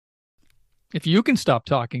If you can stop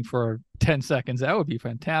talking for 10 seconds, that would be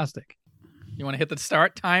fantastic. You want to hit the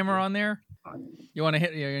start timer on there? You want to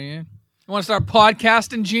hit? You want to start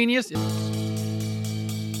podcasting, genius?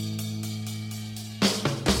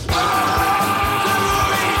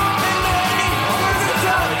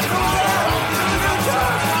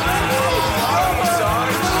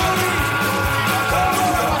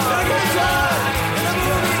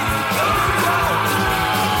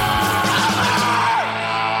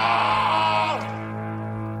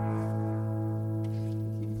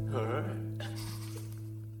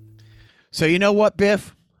 So you know what,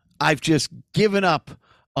 Biff? I've just given up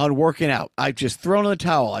on working out. I've just thrown in the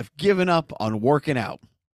towel. I've given up on working out.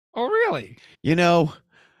 Oh, really? You know,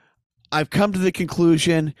 I've come to the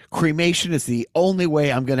conclusion cremation is the only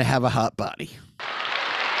way I'm going to have a hot body.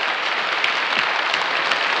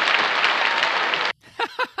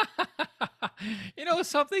 You know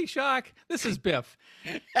something, Shock? This is Biff.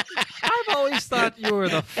 I've always thought you were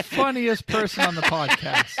the funniest person on the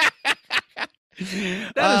podcast.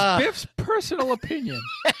 That is Biff's personal opinion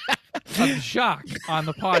of Jacques on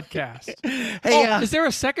the podcast. Hey, is there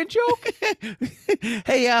a second joke?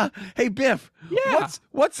 Hey, Biff. Yeah.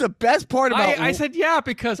 What's the best part about? I said yeah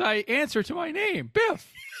because I answer to my name,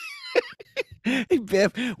 Biff. Hey,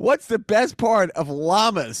 Biff. What's the best part of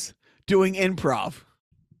llamas doing improv?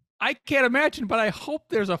 I can't imagine, but I hope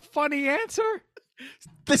there's a funny answer.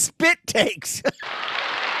 The spit takes.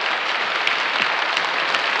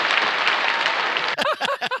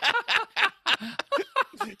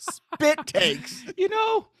 Spit takes. You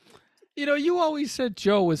know, you always said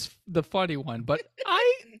Joe was the funny one, but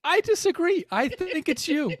I disagree. I think it's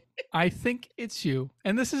you.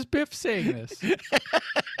 And this is Biff saying this.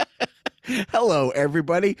 Hello,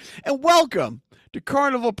 everybody, and welcome to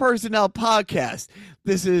Carnival Personnel Podcast.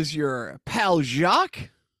 This is your pal Jacques.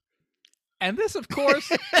 And this, of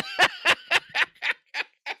course,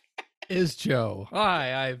 is Joe.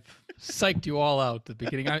 I've psyched you all out at the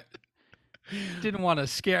beginning. I didn't want to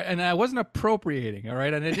scare, and I wasn't appropriating, all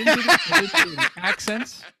right? And I didn't do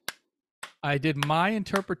accents. I did my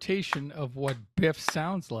interpretation of what Biff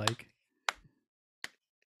sounds like,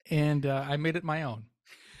 and I made it my own.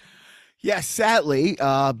 Yes, sadly,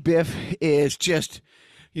 Biff is just,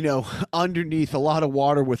 underneath a lot of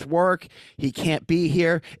water with work. He can't be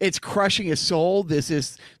here. It's crushing his soul. This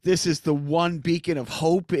is the one beacon of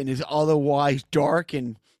hope in his otherwise dark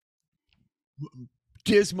and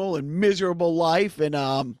dismal and miserable life. And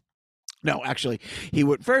no, actually, he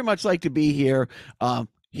would very much like to be here.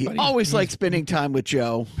 He always likes spending time with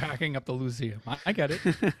Joe. Packing up the museum. I get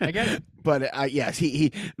it. But yes,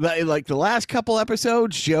 he like the last couple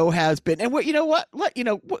episodes, Joe has been. And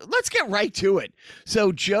let's get right to it.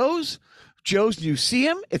 So Joe's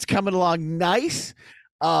museum, it's coming along nice.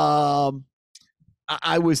 I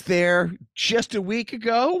was there just a week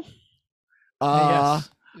ago. Yes.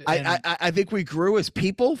 I think we grew as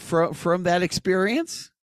people from that experience.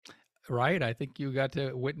 Right. I think you got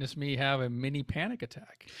to witness me have a mini panic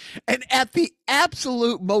attack. And at the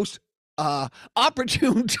absolute most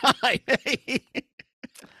opportune time.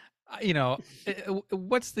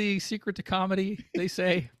 What's the secret to comedy? They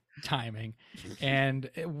say timing. And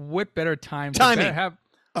what better time to have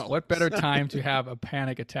what better time to have a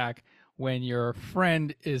panic attack when your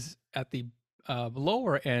friend is at the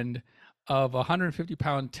lower end of a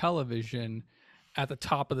 150-pound television at the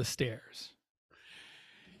top of the stairs?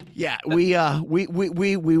 Yeah, we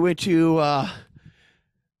went to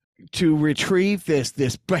retrieve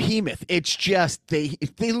this behemoth. It's just they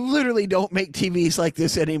literally don't make TVs like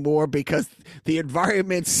this anymore because the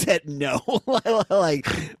environment said no. like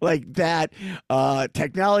that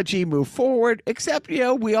technology moved forward. Except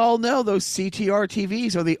we all know those CTR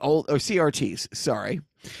TVs are the old or CRTs. Sorry.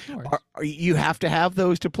 You have to have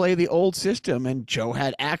those to play the old system, and Joe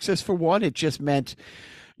had access for one. It just meant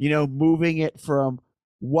moving it from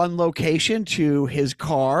one location to his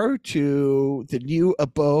car to the new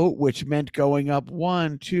abode, which meant going up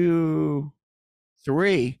 1, 2,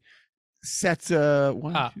 3 sets of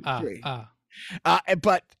 1, 2, 3.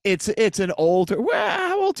 But it's an older. Well,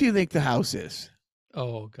 how old do you think the house is?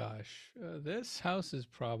 Oh gosh, this house is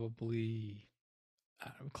probably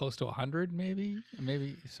close to 100, maybe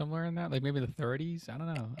somewhere in that, like maybe the 30s. I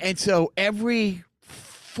don't know. And so every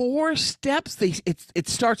 4 steps, it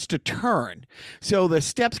starts to turn. So the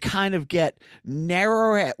steps kind of get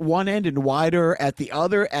narrower at one end and wider at the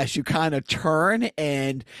other as you kind of turn,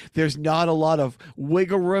 and there's not a lot of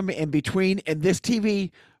wiggle room in between. And this TV,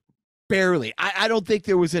 barely. I don't think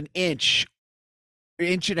there was an inch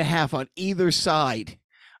and a half on either side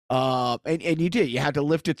And you did. You had to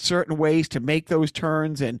lift it certain ways to make those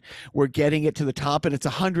turns, and we're getting it to the top, and it's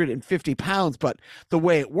 150 pounds. But the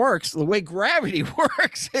way it works, the way gravity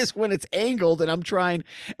works, is when it's angled, and I'm trying.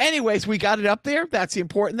 Anyways, we got it up there. That's the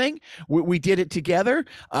important thing. We did it together.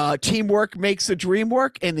 Teamwork makes the dream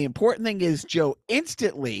work, and the important thing is Joe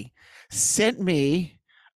instantly sent me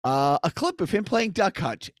a clip of him playing Duck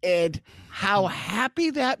Hunt, and how happy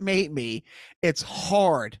that made me. It's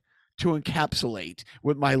hard to encapsulate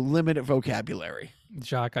with my limited vocabulary.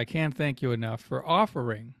 Jacques, I can't thank you enough for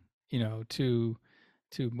offering, to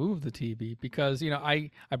move the TV, because, I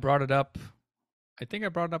brought it up. I think I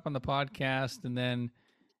brought it up on the podcast, and then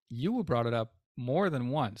you brought it up more than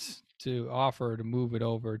once to offer to move it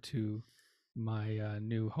over to my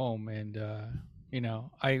new home. And,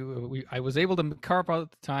 I was able to carve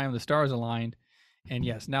out the time, the stars aligned. And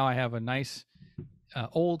yes, now I have a nice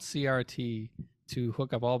old CRT to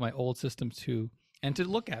hook up all my old systems to, and to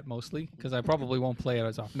look at mostly, because I probably won't play it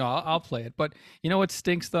as often. No, I'll play it. But you know what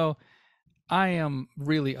stinks though? I am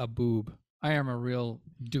really a boob. I am a real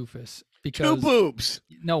doofus. Because 2 boobs.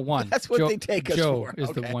 No, one. That's what they take us Joe for. Is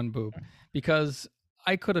the one boob. Because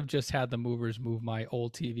I could have just had the movers move my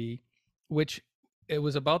old TV, which it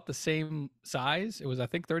was about the same size. It was, I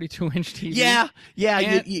think, 32-inch TV. Yeah,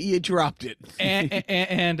 and, you dropped it. and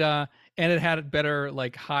it had better,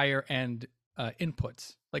 like, higher end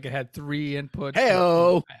inputs. Like, it had 3 inputs.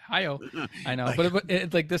 Hey-o. Hi-o. I know. But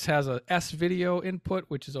it, like, this has a S video input,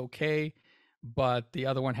 which is okay. But the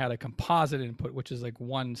other one had a composite input, which is like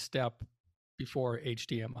one step before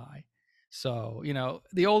HDMI. So,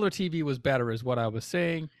 the older TV was better, is what I was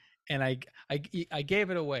saying. And I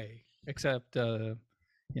gave it away, except, I'm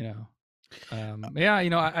an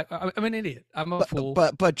idiot. I'm a fool.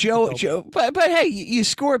 But Joe, but hey, you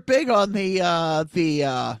scored big on the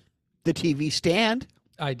TV stand.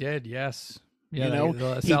 I did, yes. Yeah,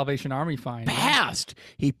 the Salvation Army fine.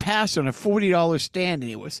 He passed on a $40 stand,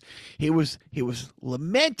 and he was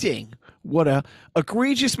lamenting what a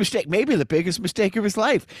egregious mistake, maybe the biggest mistake of his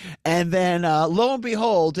life. And then lo and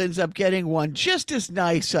behold, ends up getting one just as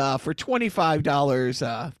nice for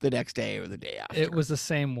 $25 the next day or the day after. It was the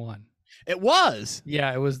same one. It was.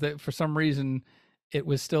 Yeah, it was that for some reason it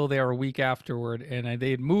was still there a week afterward, and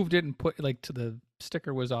they had moved it and put, like, to the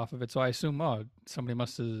sticker was off of it. So I assume, somebody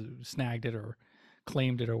must have snagged it or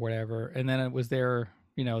claimed it or whatever. And then it was there,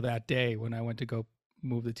 that day when I went to go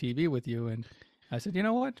move the TV with you. And I said, you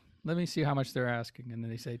know what? Let me see how much they're asking. And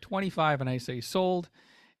then they say 25, and I say sold.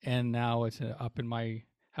 And now it's up in my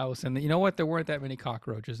house. And you know what? There weren't that many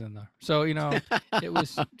cockroaches in there. So, it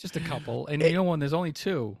was just a couple. And when there's only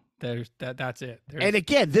 2, that's it. And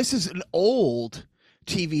again, this is an old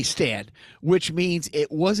TV stand, which means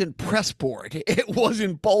it wasn't press board. It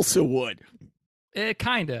wasn't balsa wood. It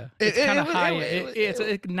kind of. It's kind of high. It's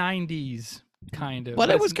like 90s kind of. But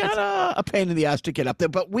it was kind of a pain in the ass to get up there.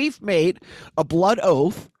 But we've made a blood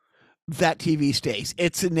oath that TV stays.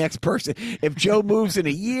 It's the next person. If Joe moves in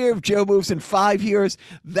a year, if Joe moves in 5 years,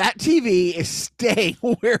 that TV is staying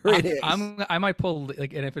where it is. I might pull,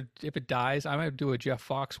 like, and if it dies, I might do a Jeff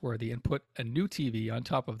Foxworthy and put a new TV on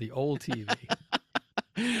top of the old TV.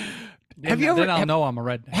 Then I'll know I'm a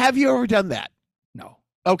redneck. Have you ever done that? No.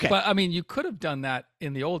 Okay. But I mean, you could have done that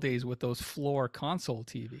in the old days with those floor console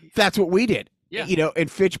TVs. That's what we did. Yeah. In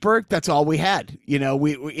Fitchburg, that's all we had.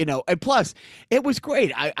 We and plus it was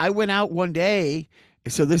great. I went out one day,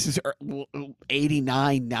 so this is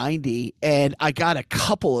 89, 90, and I got a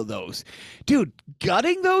couple of those. Dude,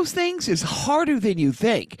 gutting those things is harder than you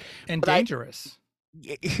think. And dangerous.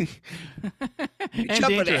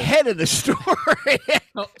 Jumping ahead of the story.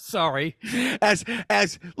 Oh, sorry. As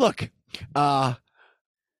look, I'm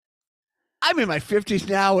in my 50s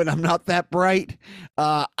now, and I'm not that bright.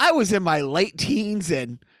 I was in my late teens,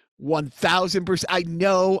 and 1,000%. I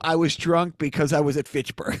know I was drunk because I was at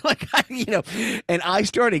Fitchburg, and I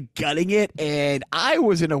started gutting it, and I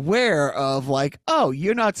wasn't aware of, like, oh,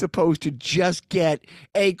 you're not supposed to just get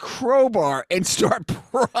a crowbar and start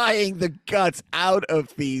prying the guts out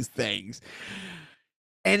of these things.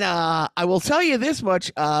 And I will tell you this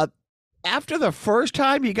much: after the first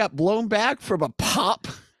time you got blown back from a pop,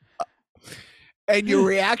 and your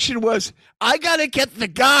reaction was, I got to get the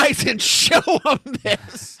guys and show them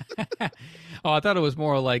this. Oh, I thought it was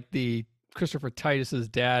more like the Christopher Titus's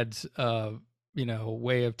dad's,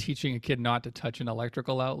 way of teaching a kid not to touch an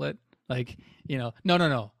electrical outlet. Like, no,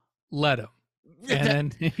 let him.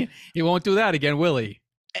 And then he won't do that again, will he?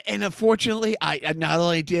 And unfortunately, I not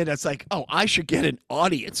only did, it's like, oh, I should get an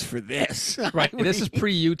audience for this. Right. This is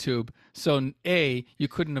pre-YouTube. So A, you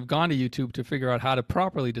couldn't have gone to YouTube to figure out how to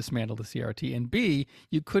properly dismantle the CRT. And B,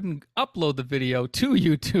 you couldn't upload the video to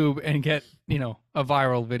YouTube and get, a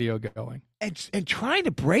viral video going. And trying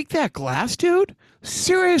to break that glass, dude,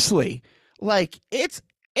 seriously, like it's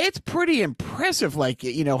pretty impressive. Like,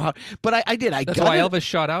 how, but I did. That's why Elvis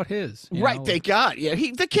shot out his. Right. Thank God. Yeah.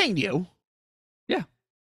 The king knew. Yeah.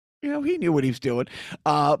 He knew what he was doing.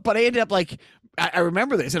 But I ended up like, I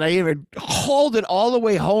remember this, and I even hauled it all the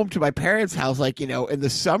way home to my parents' house, like, in the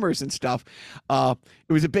summers and stuff. It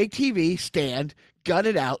was a big TV stand,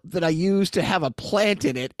 gutted out, that I used to have a plant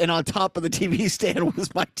in it. And on top of the TV stand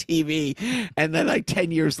was my TV. And then like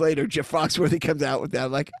 10 years later, Jeff Foxworthy comes out with that.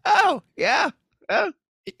 I'm like, oh, yeah. Oh.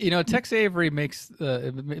 Tex Avery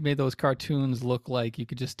made those cartoons look like you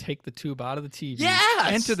could just take the tube out of the TV,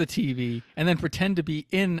 enter the TV, and then pretend to be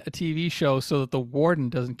in a TV show so that the warden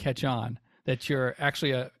doesn't catch on that you're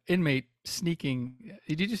actually a inmate sneaking.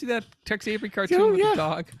 Did you see that Tex Avery cartoon with the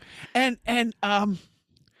dog? And I've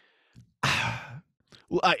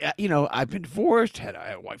been divorced, had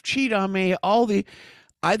a wife cheat on me,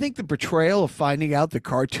 I think the portrayal of finding out the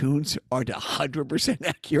cartoons aren't 100%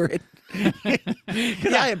 accurate.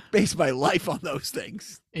 Because I have based my life on those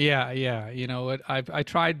things. Yeah. You know what? I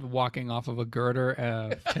tried walking off of a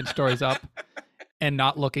girder 10 stories up and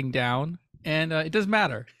not looking down. And it doesn't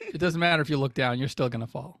matter. It doesn't matter if you look down. You're still going to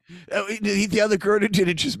fall. The other girder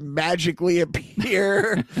didn't just magically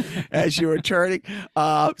appear as you were turning.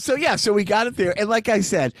 So we got it there. And like I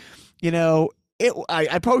said,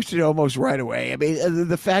 I posted it almost right away. I mean,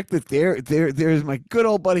 the fact that there's my good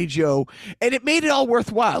old buddy Joe, and it made it all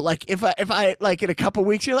worthwhile. Like if I like in a couple of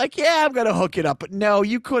weeks, you're like, yeah, I'm gonna hook it up, but no,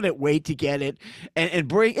 you couldn't wait to get it and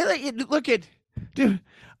bring. Look at, dude.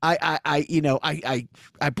 I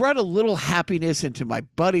brought a little happiness into my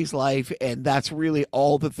buddy's life, and that's really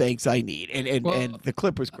all the things I need. And the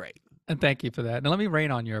clip was great. And thank you for that. Now let me rain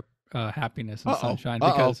on your happiness and sunshine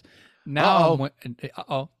because now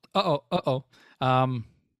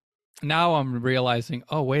now I'm realizing,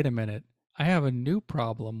 oh, wait a minute. I have a new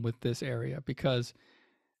problem with this area because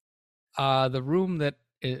the room that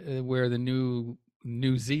where the new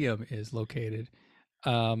museum is located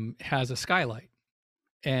has a skylight.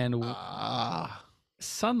 And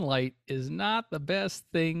sunlight is not the best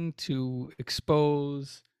thing to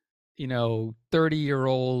expose,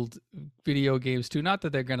 30-year-old video games to. Not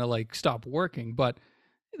that they're going to like stop working, but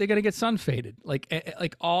they're going to get sun faded. Like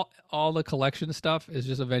all the collection stuff is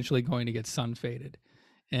just eventually going to get sun faded.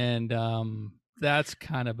 And that's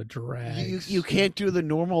kind of a drag. You can't do the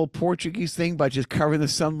normal Portuguese thing by just covering the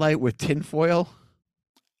sunlight with tinfoil?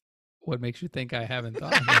 What makes you think I haven't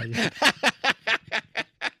thought of that yet?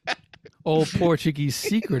 Old Portuguese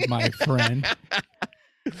secret, my friend.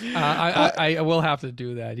 I will have to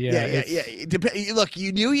do that. Yeah. Look,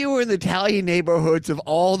 you knew you were in the Italian neighborhoods of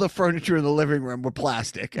all the furniture in the living room were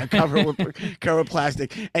plastic, covered with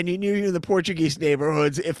plastic, and you knew you were in the Portuguese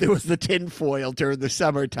neighborhoods if there was the tin foil during the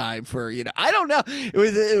summertime for I don't know.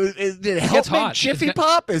 Did it help make Jiffy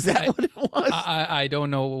Pop? Is that what it was? I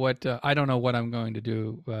don't know what I'm going to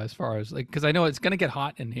do as far as because I know it's going to get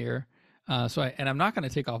hot in here. I'm not going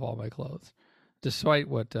to take off all my clothes, despite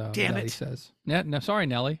what Nelly says. Yeah, no, sorry,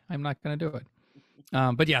 Nelly, I'm not going to do it.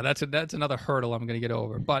 But yeah, that's another hurdle I'm going to get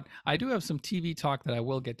over. But I do have some TV talk that I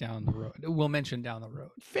will get down the road. We'll mention down the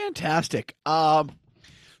road. Fantastic.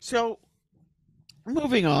 So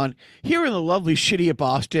moving on, here in the lovely city of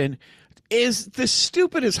Boston is the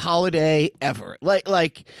stupidest holiday ever.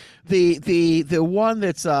 Like the one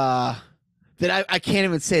that's that I can't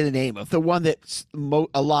even say the name of, the one that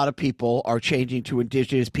a lot of people are changing to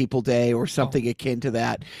Indigenous People Day or something akin to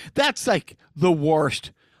that. That's like the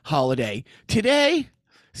worst holiday. Today,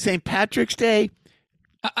 St. Patrick's Day.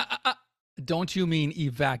 Don't you mean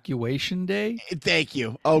Evacuation Day? Thank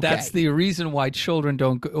you. Okay. That's the reason why children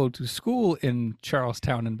don't go to school in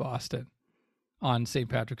Charlestown and Boston on St.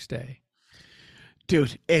 Patrick's Day.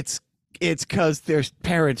 Dude, it's because their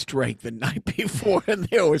parents drank the night before, and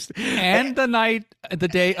there was the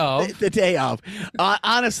day of. The day of,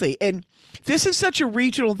 honestly, and this is such a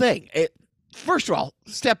regional thing. First of all,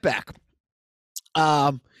 step back.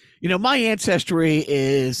 My ancestry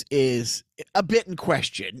is a bit in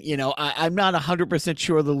question. I'm not 100%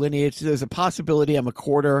 sure of the lineage. There's a possibility I'm a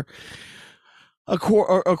quarter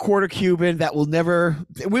Cuban.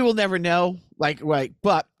 We will never know.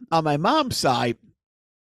 But on my mom's side.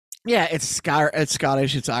 Yeah, it's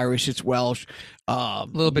Scottish, it's Irish, it's Welsh. A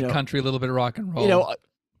little bit country, a little bit rock and roll.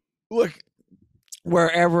 Look,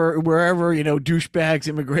 wherever douchebags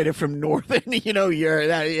immigrated from northern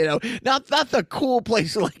not the cool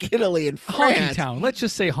place like Italy and France. Honky town. Let's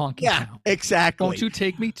just say honky town. Exactly. Won't you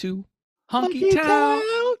take me to honky town?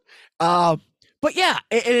 But yeah,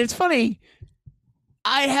 and it's funny.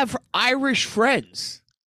 I have Irish friends,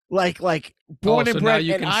 like born and bred. Now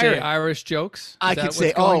you can say Irish jokes. I can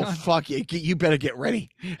say, "Oh, fuck you better get ready."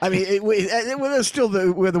 I mean,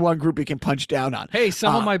 we're the one group you can punch down on. Hey,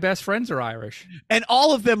 some of my best friends are Irish, and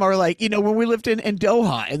all of them are like, when we lived in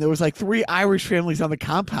Doha, and there was like 3 Irish families on the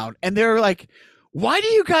compound, and they're like, "Why do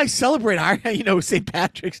you guys celebrate St.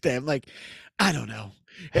 Patrick's Day?" I'm like, I don't know.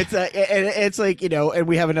 It's like and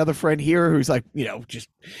we have another friend here who's like, just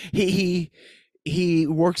he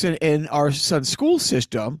works in our son's school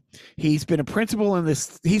system. He's been a principal in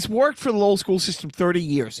this. He's worked for the Lowell school system 30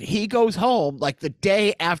 years. He goes home like the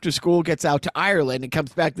day after school gets out to Ireland and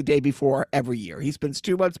comes back the day before every year. He spends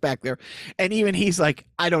 2 months back there. And even he's like,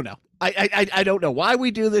 I don't know. I don't know why we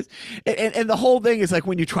do this. And the whole thing is like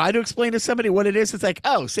when you try to explain to somebody what it is, it's like,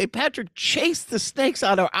 oh, St. Patrick chased the snakes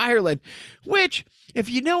out of Ireland, which if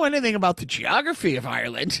you know anything about the geography of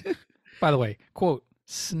Ireland. By the way, quote,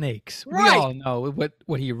 snakes. Right. We all know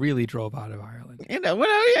what he really drove out of Ireland. It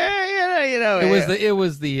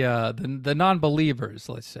was the non-believers,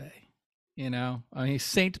 let's say. I mean,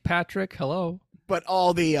 Saint Patrick, hello. But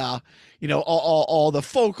all the all the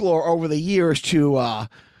folklore over the years to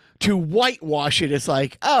whitewash it, it's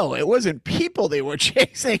like, oh, it wasn't people they were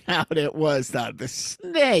chasing out, it was the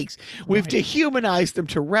snakes. We've dehumanized them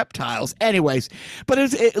to reptiles. Anyways, but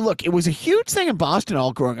it was a huge thing in Boston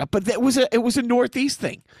all growing up, but it was a Northeast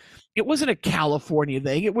thing. It wasn't a California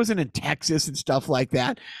thing. It wasn't in Texas and stuff like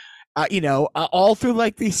that. All through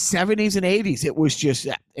like the 70s and 80s, it was just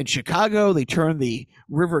in Chicago. They turned the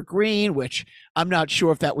river green, which I'm not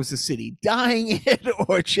sure if that was the city dying in it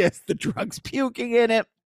or just the drugs puking in it.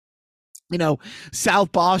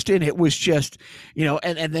 South Boston, it was just,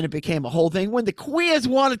 and then it became a whole thing. When the queers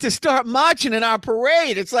wanted to start marching in our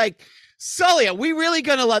parade, it's like, Sully, are we really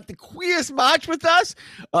going to let the queers march with us?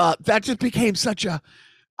 That just became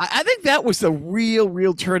I think that was the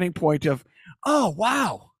real turning point of, oh,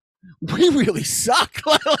 wow, we really suck.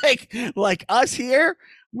 like us here,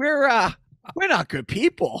 we're not good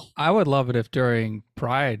people. I would love it if during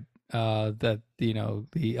Pride, that the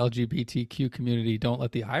LGBTQ community don't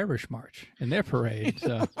let the Irish march in their parade.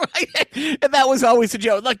 So. Right? And that was always a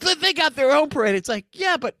joke. Like, they got their own parade. It's like,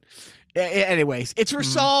 yeah, but anyways, it's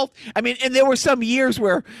resolved. I mean, and there were some years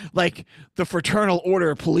where like the Fraternal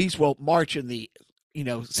Order of Police won't march in the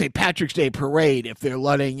St. Patrick's Day parade if they're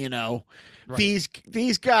letting right.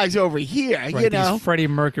 these guys over here, right, these Freddie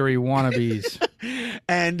Mercury wannabes.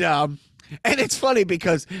 And it's funny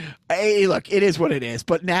because, hey, look, it is what it is.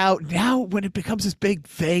 But now when it becomes this big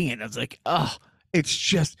thing, and it's like, oh, it's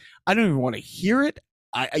just, I don't even want to hear it.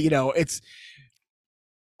 It's,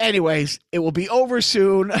 anyways, it will be over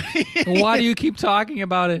soon. Why do you keep talking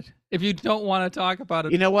about it if you don't want to talk about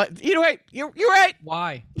it? You know what? You're right. You're right.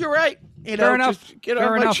 Why? You're right. Fair enough. Just get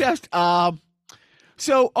off my chest.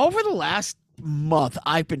 So over the last month,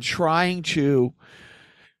 I've been trying to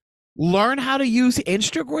learn how to use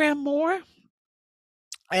Instagram more,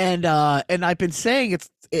 and I've been saying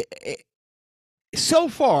it so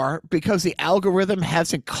far, because the algorithm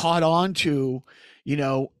hasn't caught on to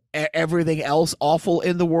everything else awful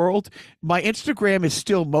in the world. My Instagram is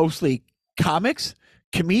still mostly comics,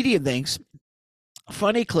 comedian things,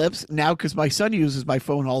 funny clips now, because my son uses my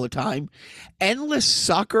phone all the time, endless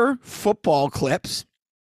soccer football clips,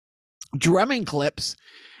 drumming clips,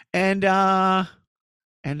 and trying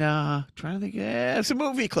to think, some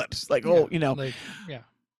movie clips, like, and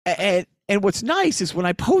what's nice is when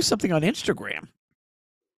I post something on Instagram,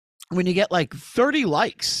 when you get like 30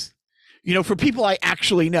 likes, for people I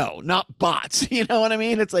actually know, not bots, you know what I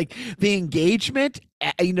mean? It's like the engagement,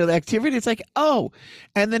 the activity, it's like, oh,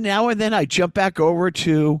 and then now and then I jump back over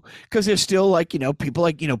to, because there's still like, people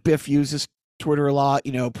like, Biff uses Twitter a lot,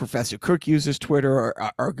 Professor Cook uses Twitter,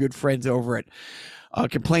 or our good friends over at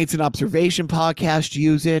Complaints and Observation podcast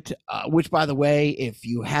use it, which, by the way, if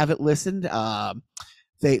you haven't listened,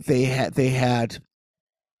 they had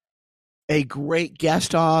a great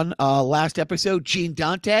guest on last episode, Gene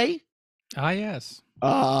Dante. Ah, yes.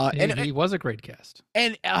 He was a great guest,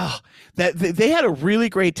 and that they had a really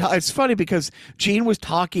great time. It's funny because Gene was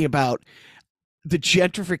talking about the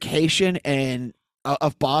gentrification and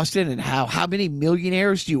of Boston, and how many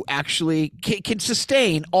millionaires do you actually can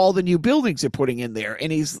sustain all the new buildings they're putting in there.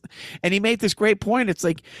 And he made this great point. It's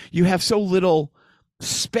like you have so little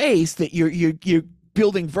space that you're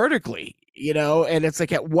building vertically, and it's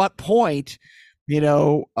like, at what point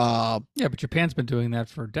Yeah, but Japan's been doing that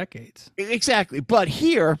for decades. Exactly. But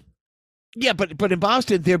here, yeah, but in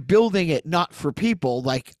Boston, they're building it not for people.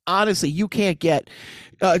 Like, honestly, you can't get.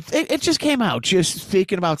 It just came out. Just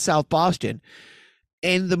speaking about South Boston,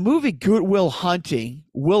 in the movie Good Will Hunting,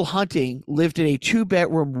 Will Hunting lived in a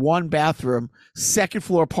 2-bedroom, 1-bathroom,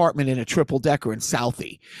 second-floor apartment in a triple-decker in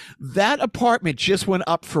Southie. That apartment just went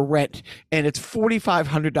up for rent, and it's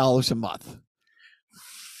 $4,500 a month.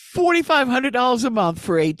 $4,500 a month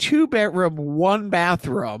for a 2-bedroom,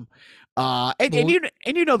 1-bathroom. And you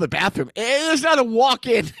know the bathroom. There's not a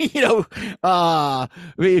walk-in,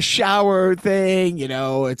 shower thing.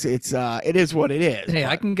 It is what it is. Hey,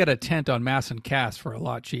 I can get a tent on Mass and Cass for a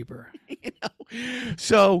lot cheaper. But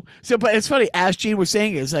it's funny. As Gene was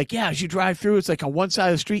saying, it's like, yeah, as you drive through, it's like on one side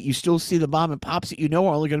of the street, you still see the mom and pops that are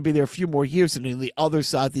only going to be there a few more years, and on the other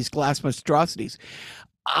side, these glass monstrosities.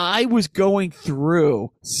 I was going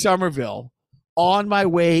through Somerville on my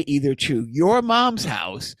way either to your mom's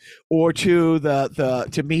house or to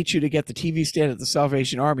to meet you to get the TV stand at the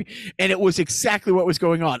Salvation Army. And it was exactly what was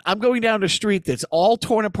going on. I'm going down the street that's all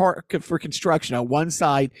torn apart for construction. On one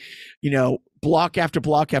side, block after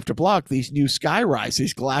block after block, these new skyrise,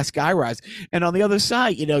 these glass skyrise. And on the other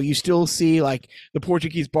side, you still see like the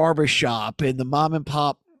Portuguese barber shop and the mom and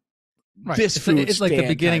pop. Right. It's like the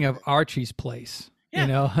beginning of Archie's Place.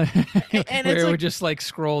 Yeah. And where it would just like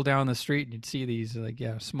scroll down the street and you'd see these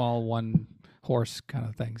small one horse kind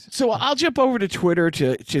of things. So I'll jump over to Twitter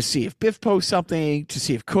to see if Biff posts something, to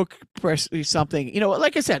see if Cook press something.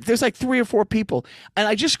 Like I said, there's like 3 or 4 people, and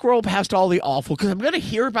I just scroll past all the awful because I'm going to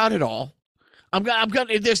hear about it all. I'm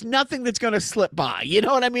gonna. There's nothing that's gonna slip by. You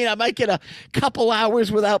know what I mean? I might get a couple hours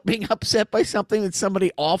without being upset by something that somebody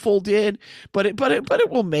awful did, but it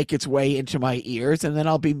will make its way into my ears, and then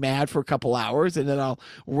I'll be mad for a couple hours, and then I'll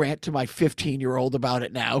rant to my 15-year-old about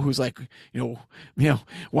it now, who's like,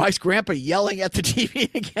 why is Grandpa yelling at the TV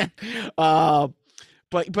again?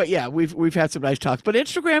 But yeah, we've had some nice talks. But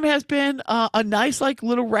Instagram has been a nice like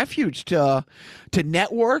little refuge to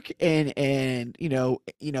network and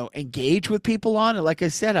engage with people on. And like I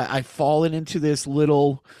said, I've fallen into this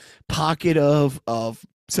little pocket of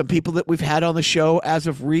some people that we've had on the show as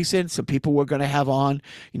of recent. Some people we're going to have on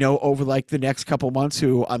over like the next couple months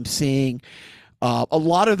who I'm seeing. A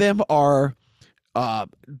lot of them are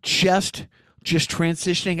just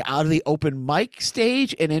transitioning out of the open mic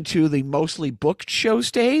stage and into the mostly booked show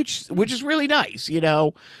stage, which is really nice,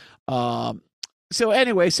 So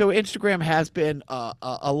anyway, so Instagram has been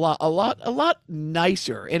a lot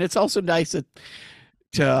nicer, and it's also nice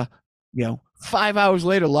to 5 hours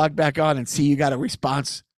later log back on and see you got a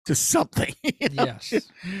response to something. Yes,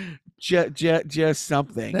 just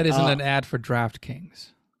something. That isn't an ad for DraftKings.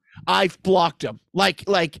 I've blocked him. Like,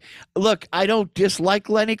 look, I don't dislike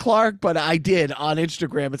Lenny Clark, but I did on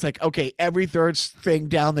Instagram. It's like, okay, every third thing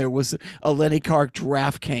down there was a Lenny Clark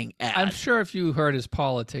DraftKings ad. I'm sure if you heard his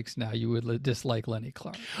politics now, you would dislike Lenny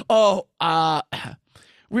Clark. Oh,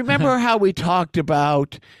 remember how we talked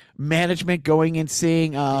about management going and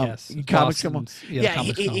seeing comics?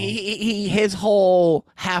 His whole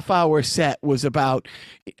half-hour set was about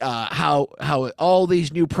how all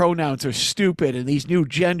these new pronouns are stupid and these new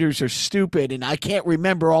genders are stupid, and I can't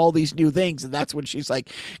remember all these new things. And that's when she's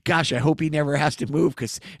like, gosh, I hope he never has to move,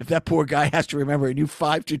 because if that poor guy has to remember a new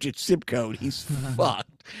 5-digit zip code, he's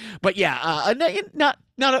fucked. But yeah, not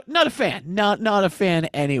a fan, not a fan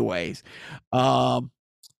anyways.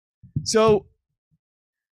 So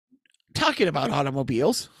talking about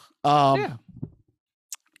automobiles,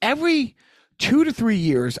 every 2 to 3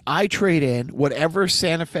 years, I trade in whatever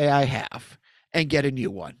Santa Fe I have and get a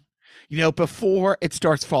new one, before it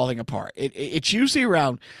starts falling apart. It's usually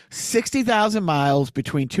around 60,000 miles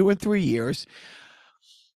between 2 and 3 years.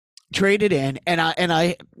 Trade it in. And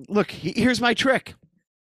I look, here's my trick.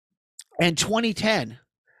 In 2010,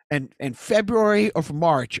 and in February or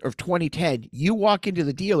March of 2010, you walk into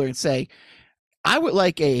the dealer and say, I would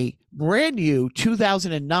like a brand new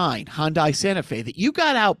 2009 Hyundai Santa Fe that you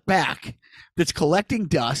got out back that's collecting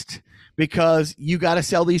dust because you got to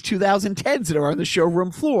sell these 2010s that are on the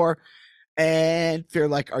showroom floor. And they're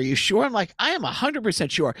like, are you sure? I'm like, I am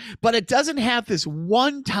 100% sure. But it doesn't have this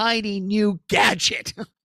one tiny new gadget.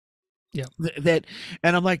 Yeah.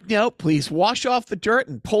 And I'm like, no, please wash off the dirt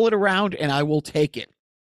and pull it around and I will take it.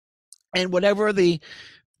 And whatever the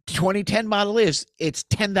 2010 model is, it's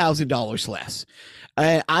 $10,000 less.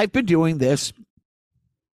 I've been doing this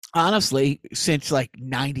honestly since like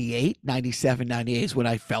 98, 97, 98 is when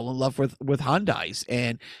I fell in love with Hyundais.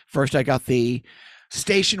 And first I got the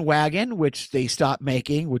station wagon, which they stopped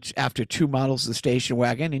making, which after 2 models of the station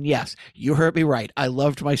wagon. And yes, you heard me right. I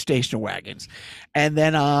loved my station wagons. And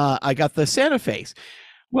then I got the Santa Fe's.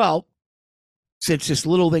 Well, since this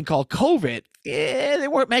little thing called COVID, they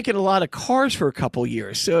weren't making a lot of cars for a couple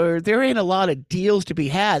years. So there ain't a lot of deals to be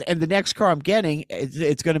had. And the next car I'm getting,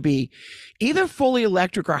 it's going to be either fully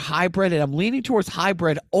electric or hybrid. And I'm leaning towards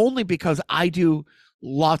hybrid only because I do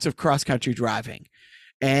lots of cross-country driving.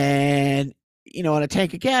 And on a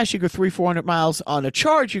tank of gas, you go 300-400 miles. On a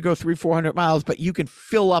charge, you go 300-400 miles, but you can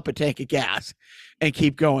fill up a tank of gas and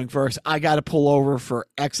keep going versus I got to pull over for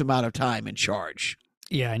X amount of time and charge.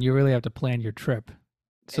 Yeah, and you really have to plan your trip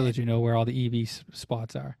so that you know where all the EV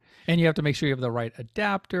spots are. And you have to make sure you have the right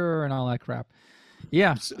adapter and all that crap.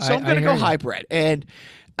 Yeah. So I'm going to go hybrid. And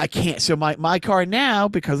I can't. So my car now,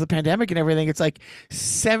 because of the pandemic and everything, it's like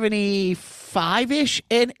 75-ish,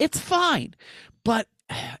 and it's fine. But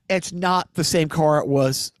it's not the same car it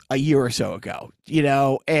was a year or so ago,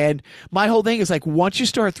 and my whole thing is like, once you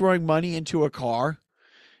start throwing money into a car,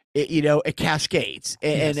 it cascades,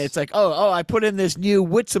 and it's like, I put in this new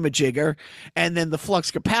whatsamajigger, and then the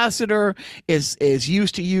flux capacitor is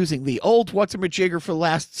used to using the old whatsamajigger for the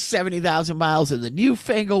last 70,000 miles, and the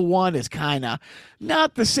newfangled one is kind of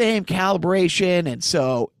not the same calibration, and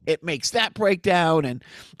so it makes that breakdown, and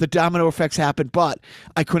the domino effects happen. But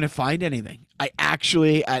I couldn't find anything. I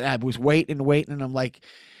was waiting, and I'm like,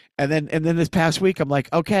 and then this past week I'm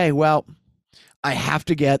like, okay, well, I have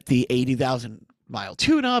to get the 80,000 mile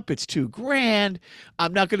tune up. It's $2,000.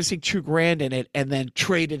 I'm not going to sink $2,000 in it and then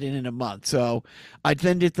trade it in a month. So I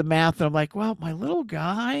then did the math, and I'm like, well, my little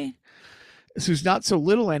guy, who's not so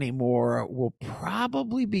little anymore, will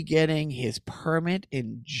probably be getting his permit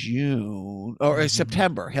in June or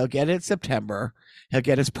September. He'll get it in September. He'll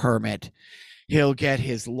get his permit. He'll get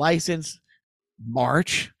his license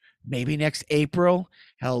March, maybe next April.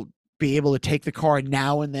 He'll be able to take the car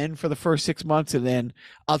now and then for the first 6 months, and then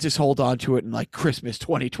I'll just hold on to it in like Christmas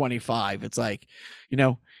 2025. It's like,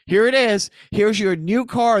 here it is. Here's your new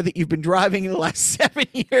car that you've been driving in the last 7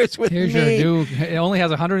 years with me. It only has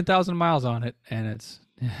 100,000 miles on it, and it's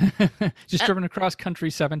just driven across country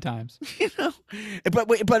 7 times. But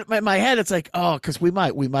in my head, it's like, because we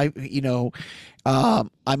might,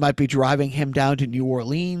 I might be driving him down to New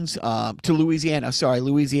Orleans, to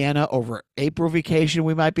Louisiana over April vacation.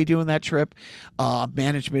 We might be doing that trip.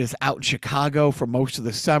 Management is out in Chicago for most of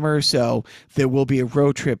the summer, so there will be a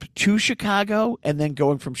road trip to Chicago and then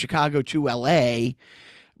going from Chicago to LA.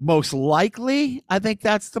 Most likely, I think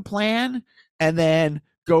that's the plan, and then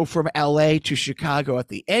go from LA to Chicago at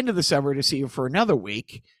the end of the summer to see her for another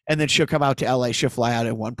week, and then she'll come out to LA. She'll fly out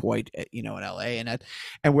at one point, in LA, and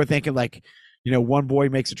we're thinking like, one boy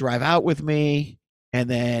makes a drive out with me, and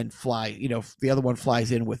then the other one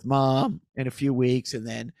flies in with mom in a few weeks, and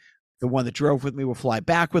then the one that drove with me will fly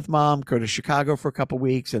back with mom, go to Chicago for a couple of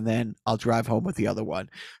weeks, and then I'll drive home with the other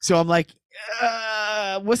one. So I'm like,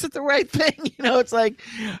 was it the right thing? It's like,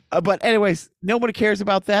 but anyways, nobody cares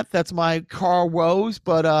about that. That's my car woes,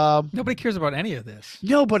 but nobody cares about any of this.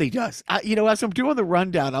 Nobody does. As I'm doing the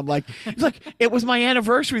rundown, I'm like, it was my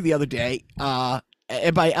anniversary the other day.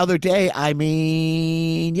 And by other day, I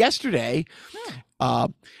mean yesterday.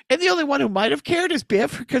 And the only one who might have cared is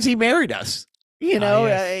Biff, because he married us.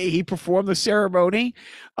 Yes. He performed the ceremony.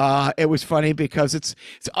 It was funny because it's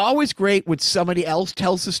always great when somebody else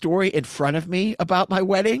tells the story in front of me about my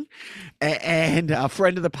wedding. And a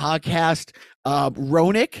friend of the podcast,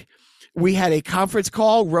 Ronik, we had a conference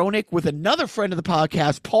call, Ronik, with another friend of the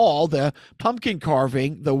podcast, Paul, the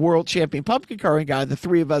world champion pumpkin carving guy. The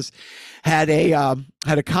three of us had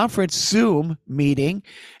a conference Zoom meeting,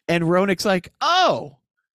 and Ronik's like, "Oh,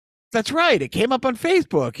 that's right. It came up on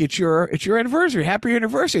Facebook. It's your anniversary. Happy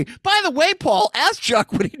anniversary. By the way, Paul, ask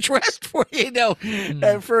Chuck what he dressed for,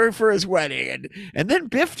 for his wedding." And then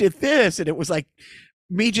Biff did this, and it was like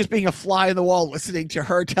me just being a fly on the wall, listening to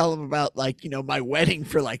her tell him about my wedding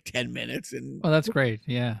for like 10 minutes. And well, that's great.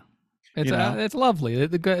 Yeah. It's lovely.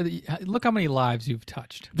 Look how many lives you've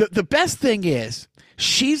touched. The best thing is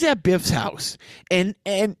she's at Biff's house, and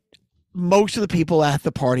most of the people at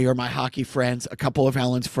the party are my hockey friends, a couple of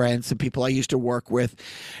Ellen's friends, some people I used to work with.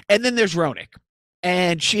 And then there's Ronik.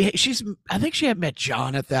 And I think she had met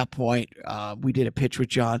John at that point. We did a pitch with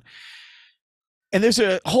John. And there's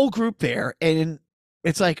a whole group there. And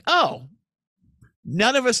it's like, oh,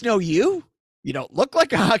 none of us know you? You don't look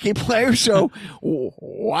like a hockey player. So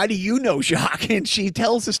why do you know Jacques? And she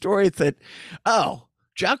tells the story that,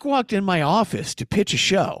 Jacques walked in my office to pitch a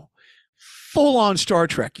show. Full-on Star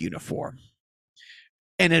Trek uniform.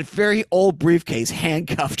 and a very old briefcase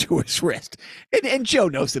handcuffed to his wrist. And Joe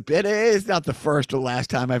knows the bit. It's not the first or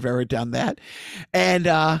last time I've ever done that. And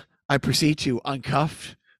I proceed to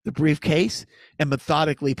uncuff the briefcase and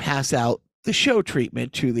methodically pass out the show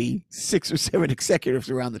treatment to the 6 or 7 executives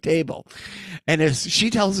around the table. And as she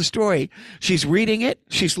tells the story, she's reading it,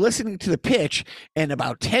 she's listening to the pitch, and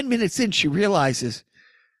about 10 minutes in, she realizes,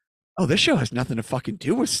 oh, this show has nothing to fucking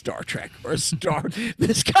do with Star Trek or Star.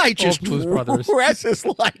 This guy just dresses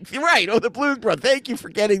like, right. Oh, the Blues Brothers. Thank you for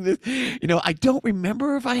getting this. You know, I don't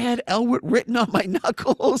remember if I had Elwood written on my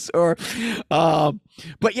knuckles or,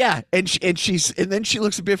 but yeah. And then she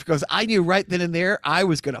looks at Biff and goes, I knew right then and there I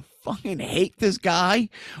was going to fucking hate this guy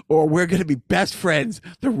or we're going to be best friends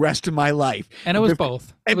the rest of my life. And it was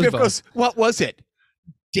both. And Biff goes, what was it?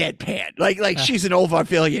 Deadpan. Like she's an old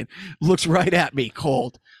vaudevillian. Looks right at me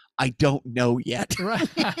cold. I don't know yet. So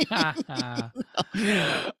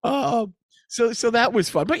that was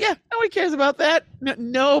fun. But yeah, nobody cares about that.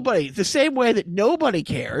 Nobody. The same way that nobody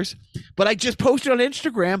cares. But I just posted on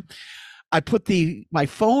Instagram. I put my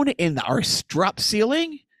phone in our drop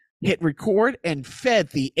ceiling, hit record, and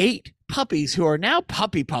fed the 8 puppies who are now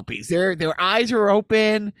puppies. Their eyes are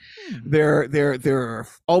open. They're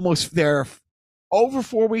over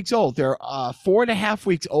 4 weeks old. They're 4.5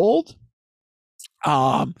 weeks old.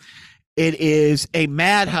 It is a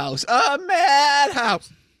madhouse,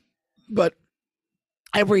 but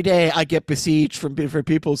every day I get besieged from different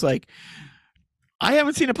people. It's like, I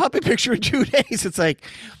haven't seen a puppy picture in 2 days. It's like,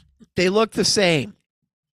 they look the same.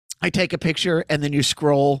 I take a picture and then you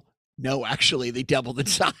scroll. No, actually, they doubled in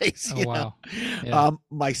size. Oh, wow. Yeah.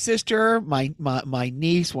 My sister, my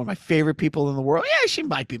niece, one of my favorite people in the world. Yeah, she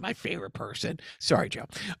might be my favorite person. Sorry, Joe.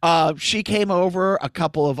 She came over, a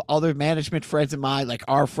couple of other management friends of mine, like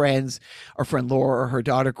our friend Laura, her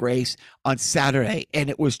daughter Grace, on Saturday. And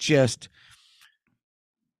it was just,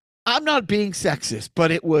 I'm not being sexist, but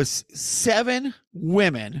it was 7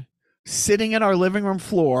 women sitting in our living room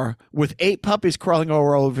floor with 8 puppies crawling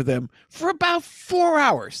all over them for about 4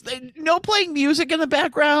 hours. No playing music in the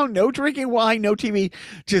background, no drinking wine, no TV,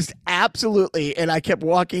 just absolutely. And I kept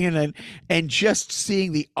walking in and just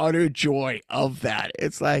seeing the utter joy of that.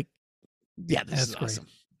 It's like, yeah, this is awesome.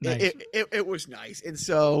 Nice. It was nice. And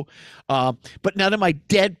so, but none of my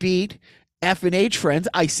deadbeat F&H friends,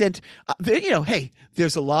 I sent, hey,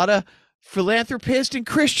 there's a lot of philanthropists and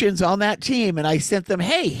Christians on that team, and I sent them,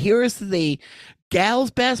 hey, here's the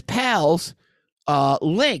Gal's Best Pals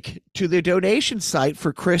link to the donation site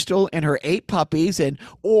for Crystal and her 8 puppies,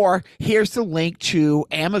 or here's the link to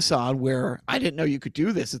Amazon, where I didn't know you could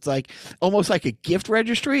do this. It's like almost like a gift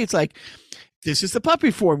registry. It's like, this is the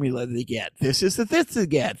puppy formula they get. This is the this they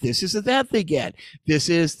get. This is the that they get. This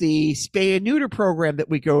is the spay and neuter program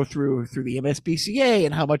that we go through the MSPCA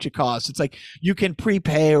and how much it costs. It's like you can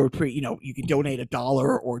prepay or you can donate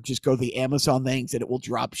 $1 or just go to the Amazon things and it will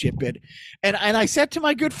drop ship it. And I said to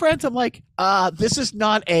my good friends, I'm like, this is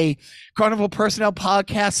not a Carnival Personnel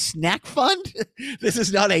Podcast snack fund. This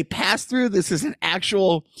is not a pass through. This is an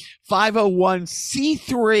actual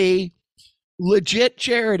 501c3 legit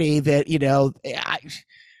charity that,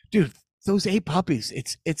 dude, those 8 puppies,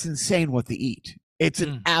 it's insane what they eat. It's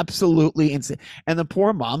an absolutely insane. And the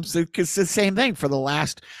poor moms, it's the same thing for the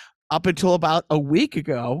last, up until about a week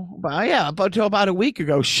ago,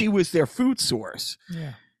 she was their food source.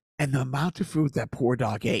 Yeah. And the amount of food that poor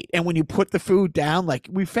dog ate. And when you put the food down, like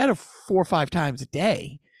we fed her 4 or 5 times a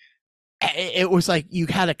day, it was like you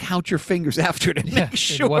had to count your fingers after to make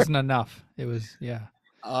sure. It wasn't enough. It was, yeah.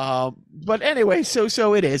 But anyway,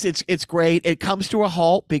 so it is. It's great. It comes to a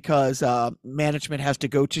halt because management has to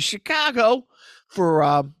go to Chicago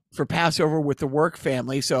for Passover with the work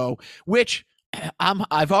family. So, which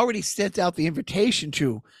I've already sent out the invitation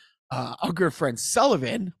to our good friend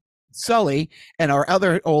Sully, and our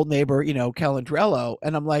other old neighbor, Calandrello.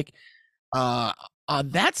 And I'm like, on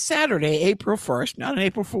that Saturday, April 1st, not an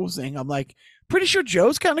April Fool's thing, I'm like, pretty sure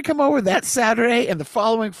Joe's going to come over that Saturday and the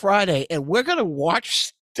following Friday, and we're going to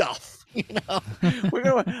watch stuff. I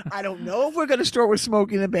don't know if we're going to start with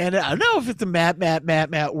Smokey and the Bandit. I don't know if it's the Matt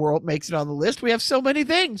World makes it on the list. We have so many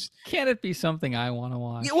things. Can it be something I want to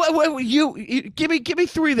watch? You give me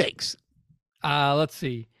 3 things. Let's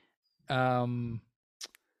see.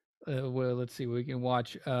 Let's see. We can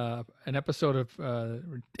watch an episode of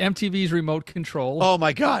MTV's Remote Control. Oh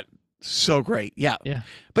my God. So great. Yeah.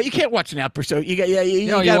 But you can't watch an episode. You got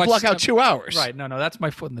to block out 2 hours. Right. No, that's my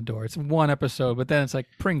foot in the door. It's one episode, but then it's like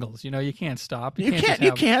Pringles. You can't stop. You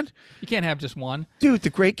can't have just one. Dude, the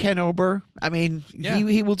great Ken Ober. I mean,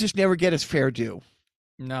 he will just never get his fair due.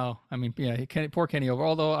 No, I mean, poor Kenny Ober.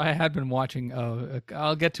 Although I had been watching,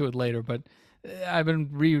 I'll get to it later, but I've been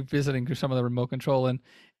revisiting some of the remote control, and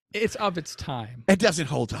it's of its time. It doesn't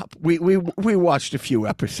hold up. We watched a few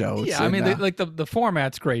episodes. Yeah, I mean, like the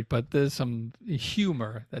format's great, but there's some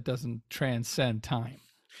humor that doesn't transcend time.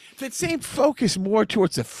 That same focus more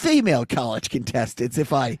towards the female college contestants,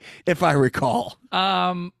 if I recall.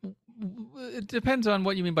 It depends on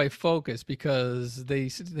what you mean by focus, because they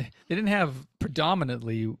didn't have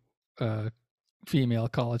predominantly female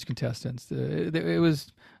college contestants. It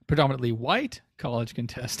was predominantly white college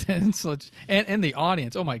contestants, and the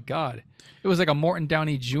audience. Oh my God, it was like a Morton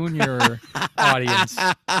Downey Jr. audience,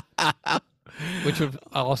 which was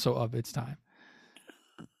also of its time.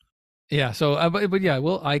 Yeah. So, but yeah,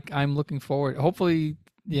 well, I'm looking forward. Hopefully,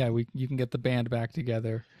 yeah, you can get the band back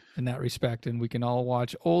together in that respect, and we can all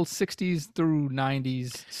watch old 60s through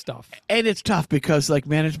 90s stuff. And it's tough because like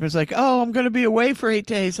management's like, oh, I'm going to be away for 8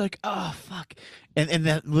 days. Like, oh, fuck. And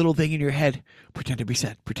that little thing in your head, pretend to be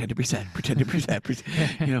sad, pretend to be sad, pretend to be sad,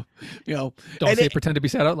 you know. Don't say pretend to be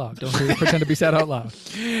sad out loud. Don't say pretend to be sad out loud.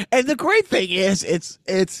 And the great thing is,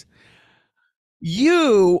 it's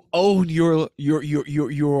you own your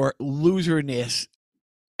loserness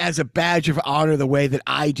as a badge of honor the way that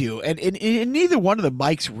I do. And neither one of the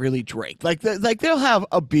mics really drink. Like they'll have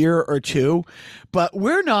a beer or two, but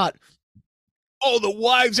we're not, oh, the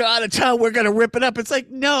wives are out of town, we're going to rip it up. It's like,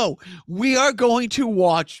 no, we are going to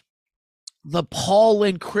watch the Paul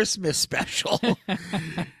Lynde Christmas special. And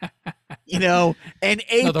April. No,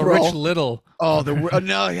 the Rich Little. Oh,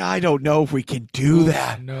 no, I don't know if we can do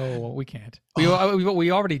that. No, we can't.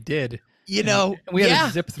 We already did. We had to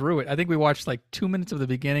zip through it. I think we watched like 2 minutes of the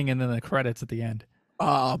beginning and then the credits at the end.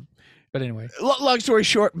 But anyway, long story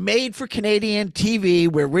short, made for Canadian TV,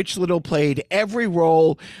 where Rich Little played every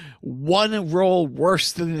role, one role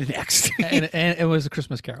worse than the next. and it was a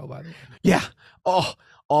Christmas Carol, by the way. Yeah. Oh,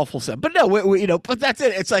 awful stuff. But no, but that's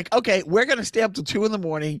it. It's like, okay, we're going to stay up till 2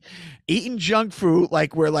 a.m. eating junk food.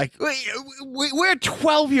 Like we're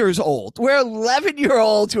 12 years old. We're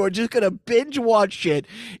 11-year-olds who are just going to binge watch shit,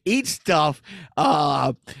 eat stuff,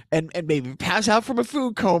 and maybe pass out from a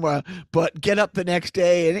food coma, but get up the next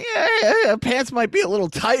day and pants might be a little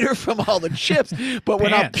tighter from all the chips, but we're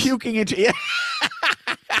not puking into it.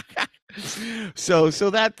 So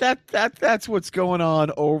that's what's going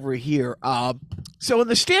on over here. So in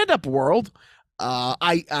the stand-up world,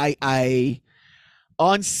 I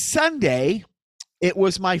on Sunday, it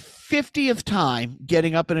was my 50th time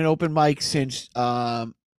getting up in an open mic since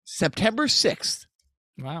September 6th.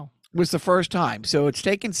 Wow, was the first time. So it's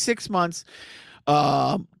taken 6 months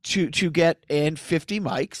to get in 50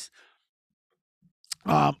 mics.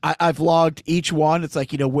 I've logged each one. It's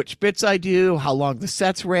like, which bits I do, how long the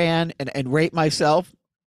sets ran, and rate myself.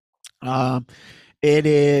 It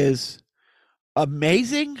is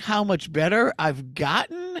amazing how much better I've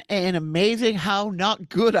gotten, and amazing how not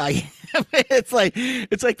good I am. It's like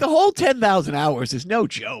the whole 10,000 hours is no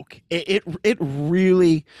joke. It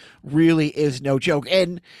really, really is no joke.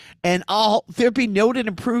 And there'd be noted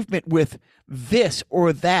improvement with this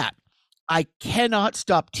or that. I cannot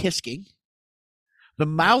stop tisking. The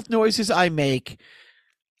mouth noises I make.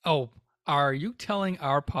 Oh, are you telling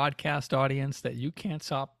our podcast audience that you can't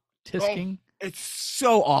stop tisking? Oh, it's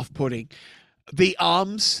so off-putting. The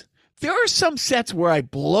there are some sets where I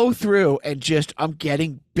blow through and I'm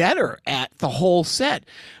getting better at the whole set.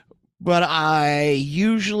 But I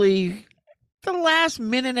usually, the last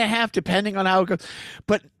minute and a half, depending on how it goes.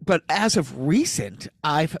 But as of recent,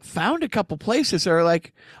 I've found a couple places that are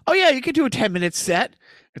like, oh yeah, you can do a 10-minute set.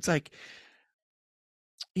 It's like,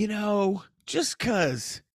 just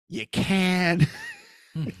because you can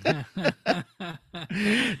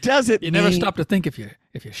doesn't you never stop to think if you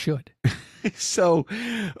should. So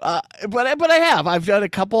but I have. I've done a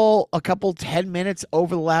couple 10 minutes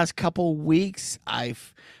over the last couple weeks.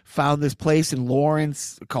 I've found this place in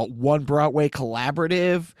Lawrence called One Broadway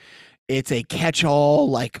Collaborative. It's a catch-all,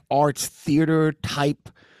 like, arts theater type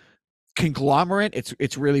conglomerate.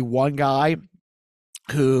 It's really one guy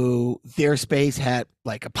who their space had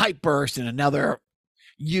like a pipe burst in another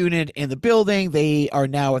unit in the building. They are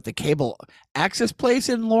now at the Cable Access place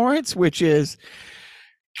in Lawrence, which is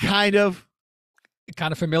kind of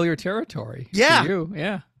familiar territory. Yeah. For you.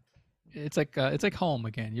 Yeah. It's like home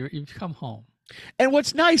again. You've come home. And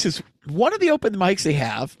what's nice is one of the open mics they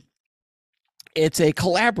have, it's a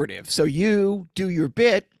collaborative. So you do your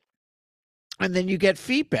bit and then you get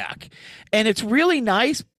feedback. And it's really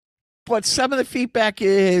nice. But some of the feedback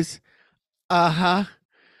is, okay.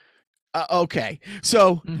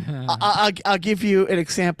 So I'll give you an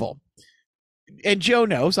example. And Joe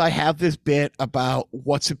knows I have this bit about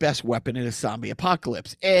what's the best weapon in a zombie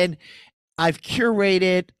apocalypse. And I've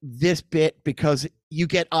curated this bit because you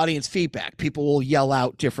get audience feedback. People will yell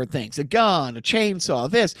out different things, a gun, a chainsaw,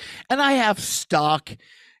 this, and I have stock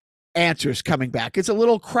answers coming back. It's a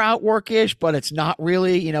little crowd work-ish, but it's not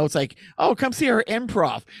really, it's like, oh, come see our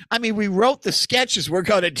improv. I mean, we wrote the sketches we're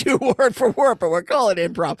going to do word for word, but we're calling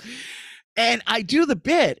it improv. And I do the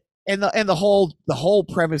bit, and the whole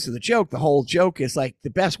premise of the joke, the whole joke is like the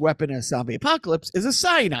best weapon in a zombie apocalypse is a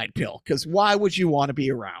cyanide pill, because why would you want to be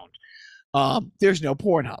around? There's no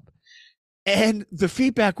Pornhub. And the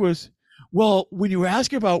feedback was, well, when you were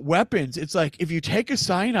asking about weapons, it's like if you take a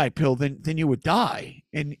cyanide pill, then you would die.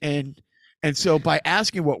 And so by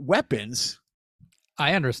asking what weapons,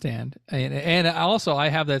 I understand, and also I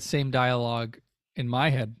have that same dialogue in my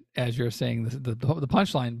head as you're saying the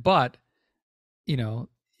punchline, but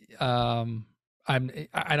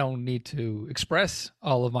I don't need to express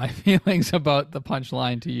all of my feelings about the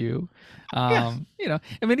punchline to you.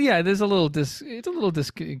 There's a little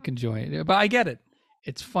disconjoint, but I get it.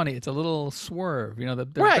 It's funny. It's a little swerve. The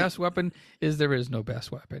right. Best weapon is there is no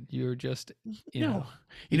best weapon. You're just, check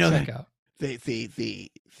out. The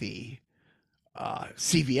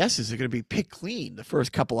CVSs are going to be picked clean the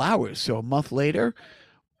first couple hours. So a month later,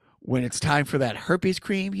 when it's time for that herpes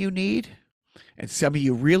cream you need, and some of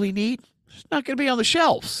you really need, it's not going to be on the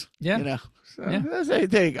shelves. Yeah. So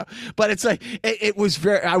there you go. But it's like, it was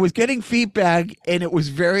I was getting feedback, and it was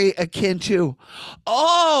very akin to,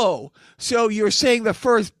 oh, so you're saying the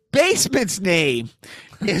first baseman's name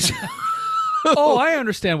is. Oh, I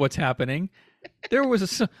understand what's happening. There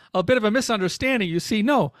was a bit of a misunderstanding. You see,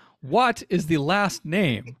 no, what is the last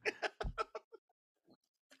name?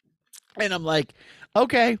 And I'm like,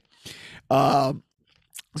 okay.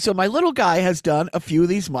 So my little guy has done a few of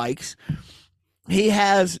these mics. He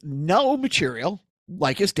has no material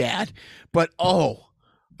like his dad, but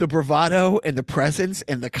the bravado and the presence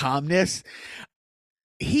and the calmness.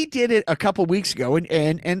 He did it a couple weeks ago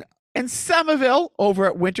in Somerville over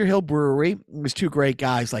at Winter Hill Brewery. It was two great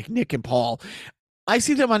guys like Nick and Paul. I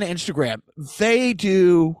see them on Instagram. They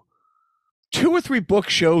do 2 or 3 book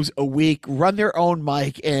shows a week, run their own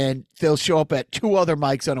mic, and they'll show up at 2 other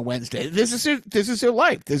mics on a Wednesday. This is their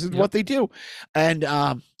life. This is what they do. And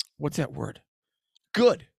what's that word?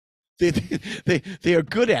 Good. They are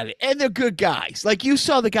good at it, and they're good guys. Like you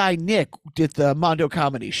saw the guy Nick did the Mondo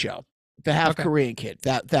Comedy Show, the half Korean kid.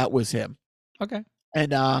 That was him. Okay.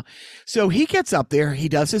 And so he gets up there, he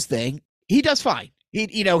does his thing. He does fine. He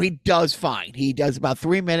does fine. He does about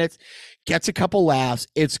 3 minutes, gets a couple laughs.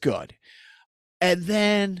 It's good. And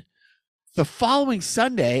then the following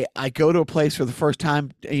Sunday, I go to a place for the first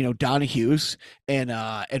time, Donahue's in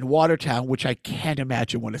Watertown, which I can't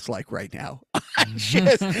imagine what it's like right now.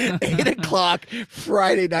 Just 8:00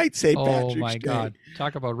 Friday night, St. Patrick's Day. Oh my God!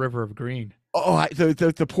 Talk about River of Green. Oh,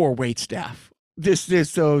 the poor wait staff. Those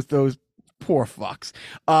poor fucks.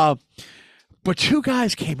 But 2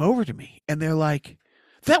 guys came over to me and they're like,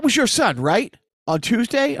 "That was your son, right? On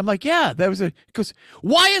Tuesday?" I'm like, "Yeah, that was because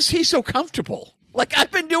why is he so comfortable? Like,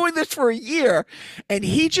 I've been doing this for a year, and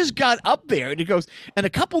he just got up there and he goes, and a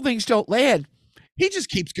couple things don't land. He just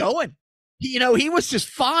keeps going. He was just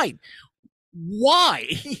fine. Why?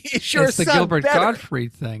 It's the Gilbert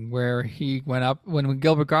Gottfried thing where he went up when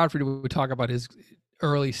Gilbert Gottfried would talk about his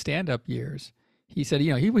early stand-up years. He said,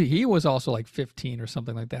 he was also like 15 or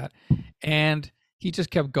something like that, and he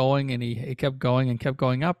just kept going, and he kept going and kept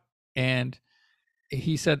going up, and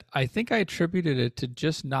he said, I think I attributed it to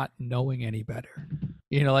just not knowing any better.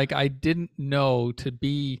 Like I didn't know to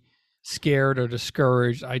be scared or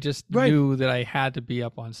discouraged. I just knew that I had to be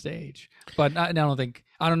up on stage. But I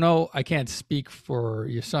don't know. I can't speak for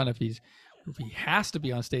your son if he has to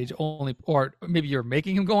be on stage only, or maybe you're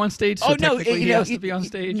making him go on stage. So he has to be on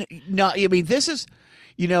stage. No, I mean, this is,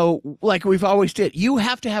 like we've always did. You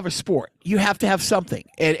have to have a sport. You have to have something.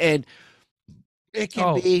 And it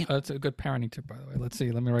can be. That's a good parenting tip, by the way. Let's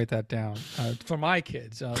see. Let me write that down. For my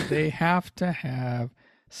kids, they have to have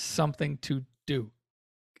something to do.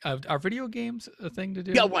 Are video games a thing to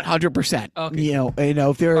do? Yeah, 100%. Okay.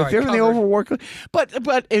 If they're in the overwork,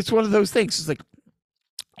 but it's one of those things. It's like,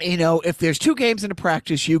 if there's 2 games in a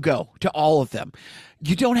practice, you go to all of them.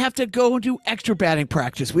 You don't have to go and do extra batting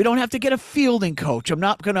practice. We don't have to get a fielding coach. I'm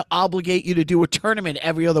not going to obligate you to do a tournament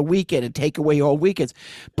every other weekend and take away your weekends.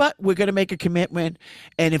 But we're going to make a commitment.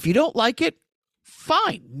 And if you don't like it,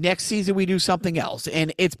 fine. Next season, we do something else.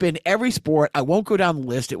 And it's been every sport. I won't go down the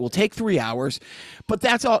list. It will take 3 hours. But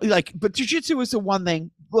that's all. But jiu-jitsu is the one thing.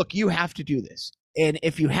 Look, you have to do this. And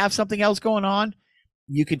if you have something else going on,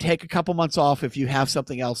 you can take a couple months off if you have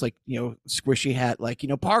something else like, Squishy had, like,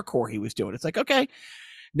 parkour he was doing. It's like, okay.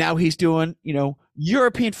 Now he's doing,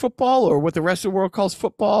 European football, or what the rest of the world calls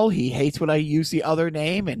football. He hates when I use the other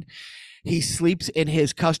name, and he sleeps in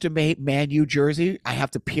his custom-made Man U jersey. I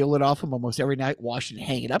have to peel it off him almost every night, wash it, and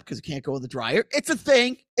hang it up because it can't go in the dryer. It's a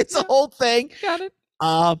thing. It's a whole thing. Got it.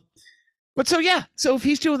 But so if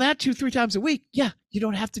he's doing that 2-3 times a week, you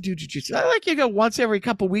don't have to do jiu-jitsu. I like you go once every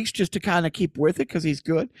couple of weeks just to kind of keep with it because he's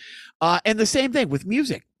good. And the same thing with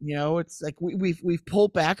music. It's like we've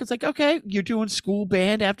pulled back. It's like, okay, you're doing school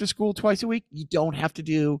band after school twice a week. You don't have to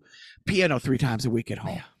do piano 3 times a week at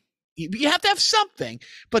home. You have to have something,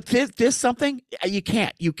 but this something you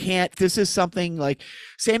can't. This is something like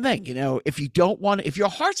same thing. If you don't want, if your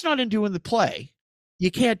heart's not in doing the play, you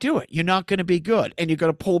can't do it. You're not going to be good, and you're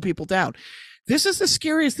going to pull people down. This is the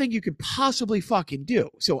scariest thing you could possibly fucking do.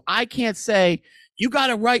 So I can't say you got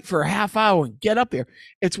to write for a half hour and get up there.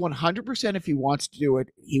 It's 100% if he wants to do it,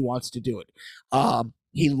 he wants to do it.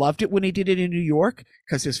 He loved it when he did it in New York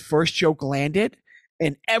because his first joke landed,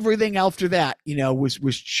 and everything after that, was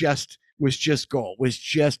just gold, was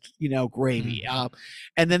just gravy.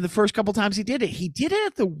 And then the first couple times he did it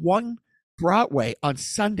at the one Broadway on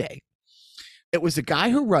Sunday. It was the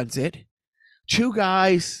guy who runs it, 2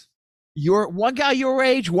 guys, one guy your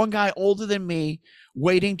age, one guy older than me,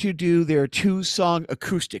 waiting to do their 2-song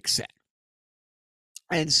acoustic set.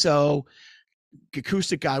 And so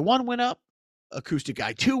acoustic guy 1 went up, acoustic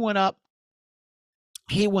guy 2 went up,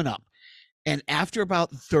 he went up. And after about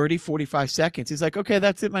 30, 45 seconds, he's like, okay,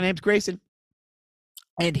 that's it. My name's Grayson.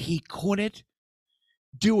 And he couldn't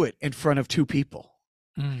do it in front of 2 people.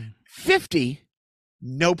 50,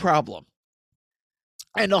 no problem.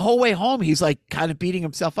 And the whole way home, he's like kind of beating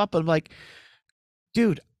himself up. I'm like,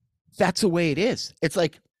 dude, that's the way it is. It's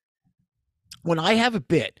like when I have a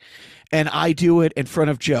bit and I do it in front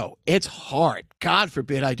of Joe, it's hard. God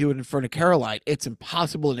forbid I do it in front of Caroline. It's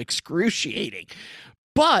impossible and excruciating.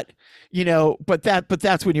 But,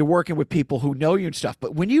 that's when you're working with people who know you and stuff.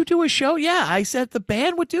 But when you do a show, I said the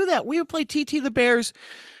band would do that. We would play TT the Bears,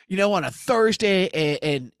 on a Thursday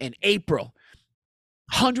in April.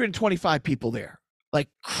 125 people there. Like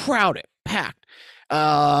crowded, packed.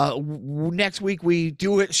 Next week we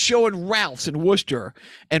do it show in Ralph's in Worcester,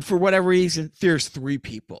 and for whatever reason, there's 3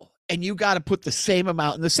 people, and you got to put the same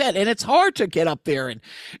amount in the set, and it's hard to get up there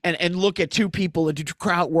and look at 2 people and do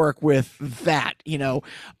crowd work with that,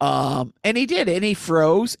 and he did, and he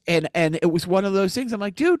froze, and it was one of those things. I'm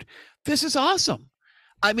like, dude, this is awesome.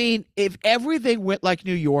 I mean, if everything went like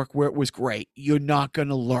New York, where it was great, you're not going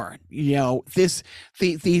to learn.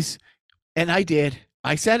 These. And I did.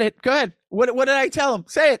 I said it. Go ahead. What did I tell him?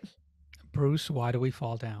 Say it. Bruce, why do we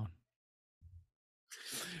fall down?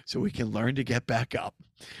 So we can learn to get back up.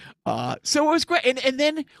 So it was great. And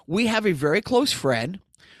then we have a very close friend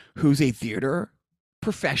who's a theater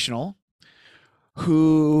professional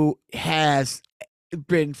who has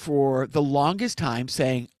been for the longest time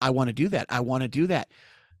saying, I want to do that. I want to do that.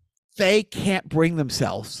 They can't bring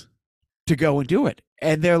themselves to go and do it.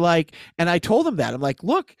 And they're like, and I told them that. I'm like,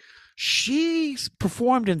 look, she's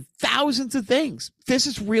performed in thousands of things. This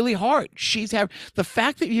is really hard. The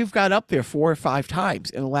fact that you've got up there 4 or 5 times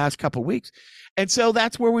in the last couple of weeks. And so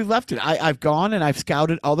that's where we left it. I've gone and I've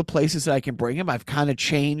scouted all the places that I can bring him. I've kind of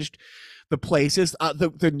changed the places.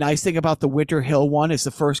 The nice thing about the Winter Hill one is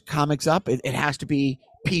the first comics up. It has to be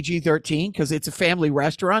PG-13 because it's a family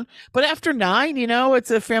restaurant. But after 9, it's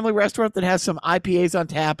a family restaurant that has some IPAs on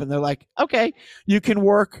tap. And they're like, okay, you can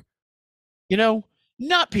work,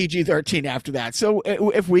 not PG-13 after that. So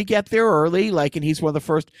if we get there early, and he's one of the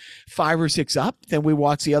first 5 or 6 up, then we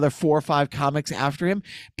watch the other 4 or 5 comics after him.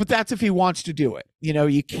 But that's if he wants to do it.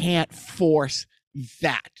 You can't force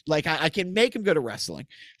that. I can make him go to wrestling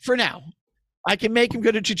for now. I can make him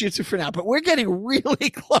go to jiu-jitsu for now, but we're getting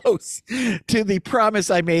really close to the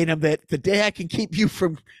promise I made him that the day I can keep you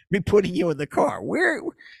from me putting you in the car.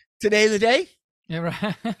 Today the day? Yeah,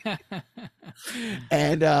 right.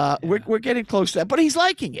 And we're getting close to that, but he's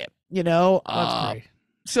liking it, That's great.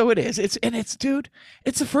 So it is. It's dude,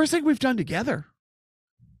 it's the first thing we've done together.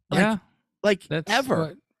 Ever.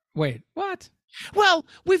 Wait, what? Well,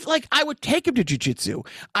 I would take him to jiu-jitsu.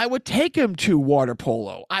 I would take him to water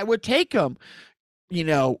polo. I would take him,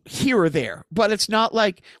 here or there. But it's not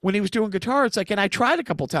like when he was doing guitar, it's like, and I tried a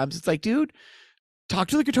couple times. It's like, dude, talk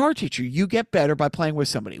to the guitar teacher. You get better by playing with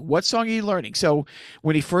somebody. What song are you learning? So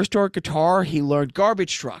when he first started guitar, he learned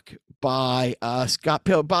Garbage Truck by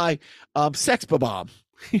Sex Bomb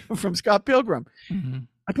from Scott Pilgrim. Mm-hmm.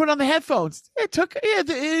 I put on the headphones. It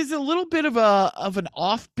is a little bit of an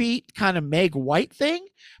offbeat kind of Meg White thing,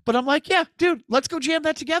 but I'm like, yeah, dude, let's go jam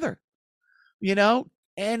that together.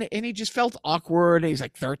 and he just felt awkward. He's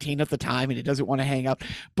like 13 at the time, and he doesn't want to hang out.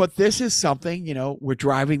 But this is something, we're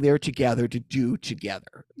driving there together to do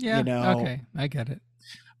together. Yeah. Okay, I get it.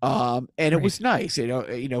 And Great. It was nice.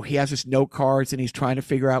 He has his note cards and he's trying to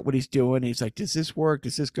figure out what he's doing. And he's like, does this work?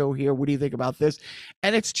 Does this go here? What do you think about this?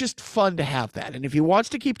 And it's just fun to have that. And if he wants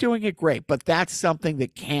to keep doing it, great. But that's something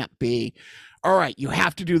that can't be, all right, you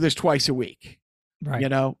have to do this twice a week. Right.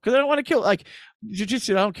 Because I don't want to kill, like,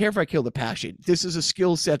 jiu-jitsu, I don't care if I kill the passion. This is a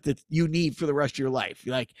skill set that you need for the rest of your life.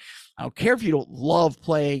 Like, I don't care if you don't love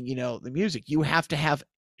playing, the music. You have to have,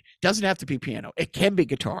 doesn't have to be piano. It can be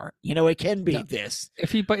guitar. It can be this.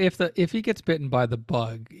 If he gets bitten by the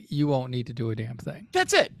bug, you won't need to do a damn thing.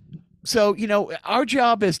 That's it. So, our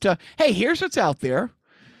job is to, hey, here's what's out there,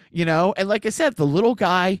 and like I said, the little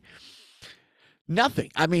guy,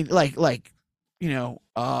 nothing. I mean,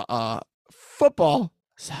 football,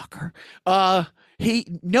 soccer,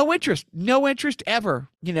 no interest ever,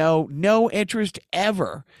 no interest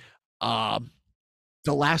ever. The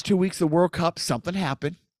last 2 weeks of the World Cup, something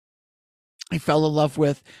happened. He fell in love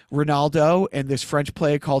with Ronaldo and this French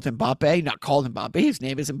player called Mbappe. Not called Mbappe. His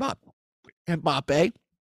name is Mbappe.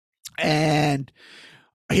 And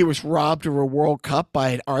he was robbed of a World Cup by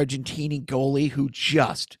an Argentinian goalie who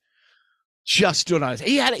just stood on his.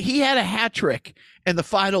 He had a hat trick in the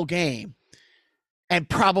final game, and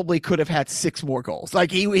probably could have had 6 more goals.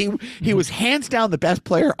 Like he was hands down the best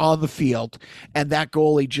player on the field, and that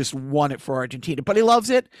goalie just won it for Argentina. But he loves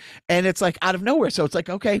it, and it's like out of nowhere. So it's like,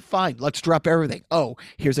 okay, fine, let's drop everything. Oh,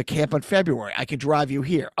 here's a camp in February. I can drive you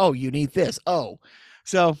here. Oh, you need this. Oh,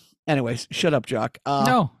 so anyways, shut up, Jacques.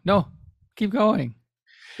 No, keep going.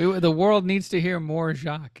 The world needs to hear more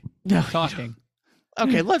Jacques talking.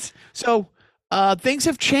 Okay, So things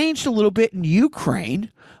have changed a little bit in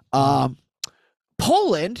Ukraine.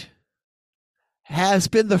 Poland has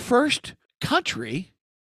been the first country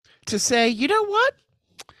to say, you know what?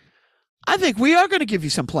 I think we are going to give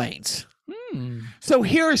you some planes. So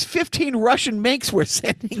here's 15 Russian Minks we're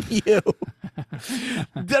sending you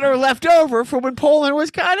that are left over from when Poland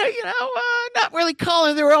was kind of, not really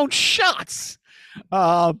calling their own shots.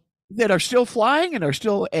 That are still flying and are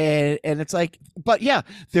still, and it's like, but yeah,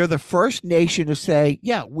 they're the first nation to say,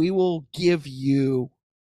 yeah, we will give you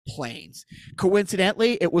planes.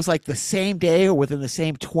 Coincidentally, it was like the same day or within the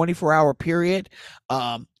same 24-hour period,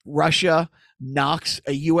 Russia knocks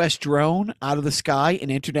a U.S. drone out of the sky in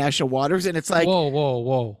international waters, and it's like,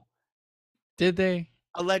 whoa, did they?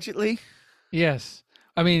 Allegedly, yes.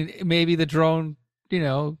 I mean, maybe the drone,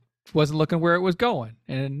 wasn't looking where it was going,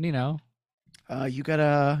 and you got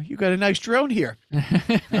a nice drone here.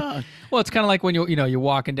 Well, it's kind of like when you're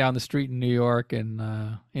walking down the street in New York, and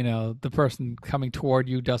the person coming toward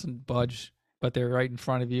you doesn't budge, but they're right in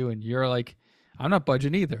front of you, and you're like, I'm not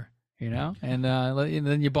budging either, and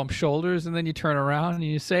then you bump shoulders, and then you turn around and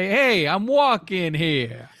you say, hey, I'm walking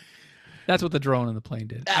here. That's what the drone and the plane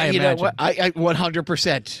did. I imagine. What? I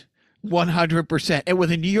 100%. 100%, and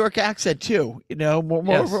with a New York accent too. More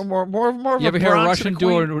yes. more of you ever hear a Russian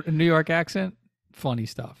do a New York accent? Funny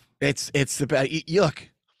stuff. It's the best. Look,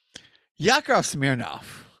 Yakov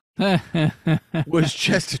Smirnov was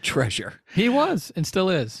just a treasure. He was and still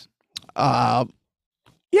is. I'm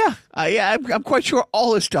quite sure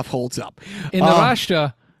all his stuff holds up. In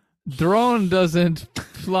Russia, drone doesn't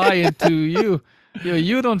fly into you.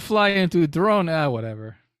 You don't fly into drone.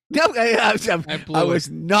 Whatever. No, I was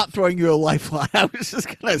not throwing you a lifeline. I was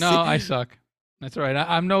just gonna. No, I suck. That's all right.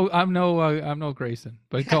 I'm no Grayson.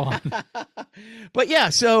 But go on. But yeah,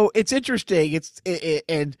 so it's interesting.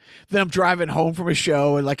 And then I'm driving home from a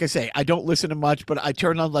show, and like I say, I don't listen to much, but I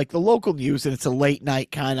turn on like the local news, and it's a late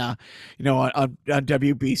night kind of, on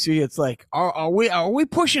WBC. It's like, are we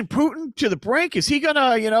pushing Putin to the brink? Is he gonna,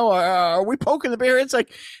 are we poking the bear? It's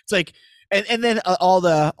like, and then all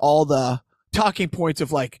the talking points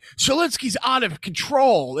of like Zelensky's out of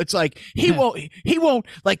control. It's like he won't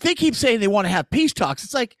like they keep saying they want to have peace talks.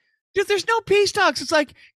 It's like, dude, there's no peace talks. It's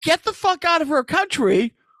like, get the fuck out of her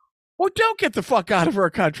country or don't get the fuck out of her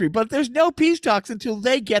country. But there's no peace talks until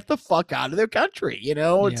they get the fuck out of their country.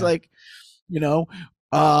 It's like,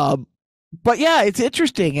 but yeah, it's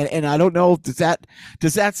interesting. And I don't know, does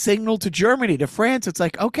that signal to Germany, to France? It's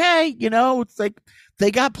like, okay, it's like, they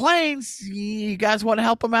got planes. You guys want to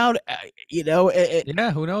help them out?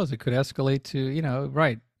 Yeah, who knows? It could escalate to,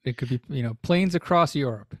 right. It could be, planes across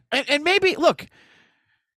Europe. And maybe, look,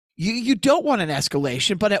 you don't want an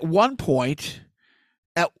escalation, but at one point,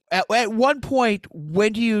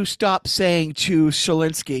 when do you stop saying to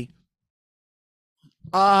Zelensky,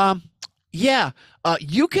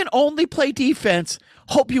 you can only play defense.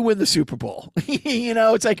 hope you win the Super Bowl.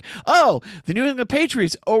 It's like, oh, the New England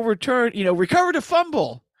Patriots overturned, recovered a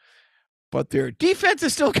fumble, but their defense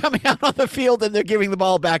is still coming out on the field and they're giving the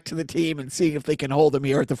ball back to the team and seeing if they can hold them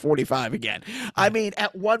here at the 45 again. I mean,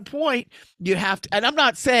 at one point you have to, and I'm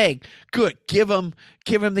not saying good, give them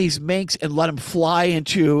these minks and let them fly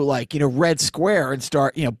into red square and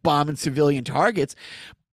start, bombing civilian targets.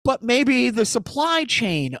 But maybe the supply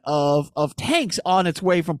chain of tanks on its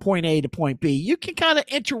way from point A to point B, you can kind of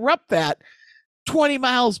interrupt that 20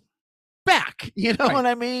 miles back, what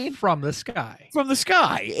I mean? From the sky.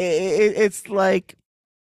 It's like,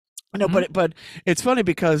 but it's funny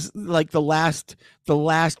because like the last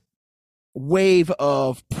wave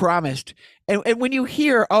of promised, and when you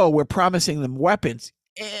hear, oh, we're promising them weapons,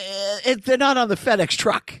 they're not on the FedEx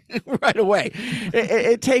truck right away.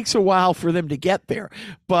 It takes a while for them to get there.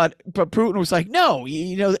 But Putin was like, no,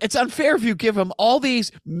 it's unfair if you give them all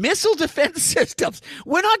these missile defense systems.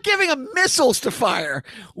 We're not giving them missiles to fire,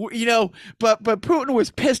 but Putin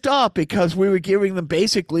was pissed off because we were giving them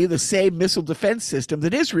basically the same missile defense system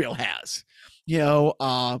that Israel has,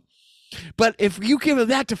 but if you give them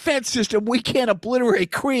that defense system, we can't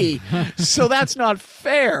obliterate Cree. So that's not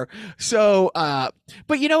fair. So,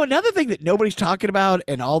 but another thing that nobody's talking about,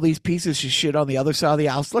 and all these pieces of shit on the other side of the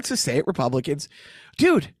house, let's just say it, Republicans,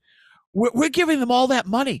 dude, we're giving them all that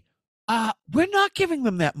money. We're not giving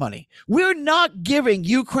them that money. We're not giving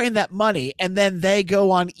Ukraine that money and then they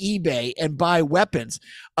go on eBay and buy weapons.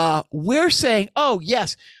 We're saying, oh,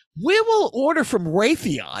 yes, we will order from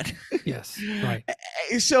Raytheon. Yes, right.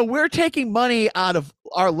 So we're taking money out of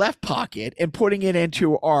our left pocket and putting it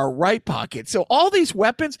into our right pocket. So all these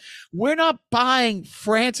weapons, we're not buying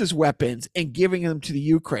France's weapons and giving them to the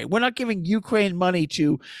Ukraine. We're not giving Ukraine money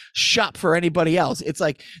to shop for anybody else. It's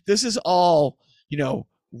like, this is all, Raytheon. No,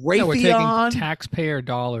 we're taking taxpayer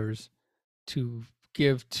dollars to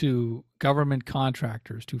give to government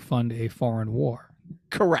contractors to fund a foreign war.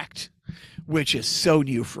 Correct. Which is so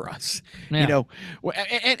new for us, and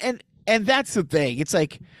that's the thing. It's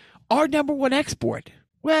like our number one export.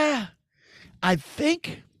 Well, I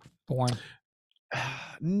think foreign.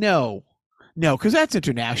 No, because that's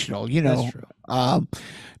international. That's true.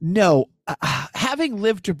 No, having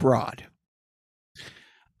lived abroad,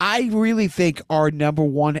 I really think our number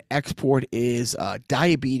one export is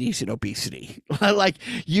diabetes and obesity. Like,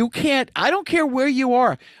 you can't, I don't care where you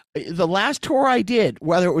are. The last tour I did,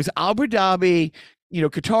 whether it was Abu Dhabi,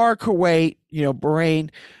 Qatar, Kuwait, Bahrain,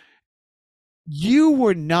 you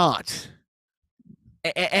were not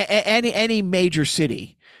any major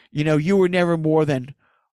city. You were never more than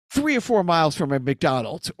 3 or 4 miles from a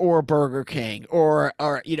McDonald's or a Burger King or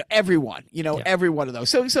everyone, every one of those.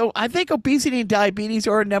 So I think obesity and diabetes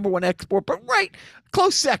are our number one export, but right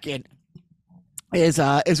close second is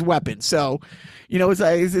weapons. So,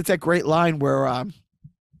 it's that great line where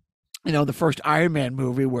the first Iron Man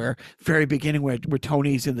movie, where very beginning where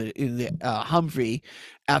Tony's in the Humvee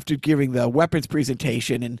after giving the weapons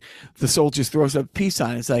presentation, and the soldiers throws up peace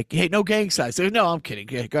sign. It's like, hey, no gang signs. So, no, I'm kidding.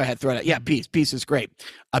 Go ahead, throw it out. Yeah, peace. Peace is great.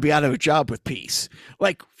 I'll be out of a job with peace.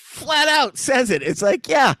 Like, flat out says it. It's like,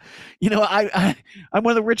 yeah, I'm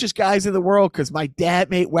one of the richest guys in the world because my dad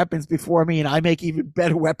made weapons before me, and I make even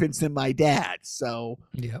better weapons than my dad. So,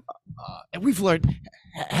 yeah, and we've learned.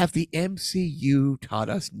 Have the MCU taught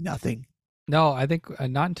us nothing? No, I think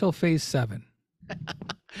not until phase 7.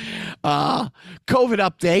 COVID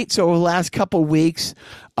update. So the last couple of weeks,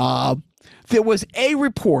 there was a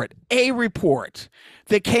report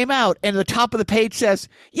that came out, and the top of the page says,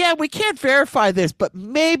 yeah, we can't verify this, but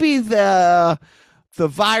maybe the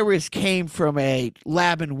virus came from a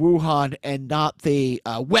lab in Wuhan and not the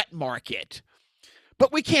wet market.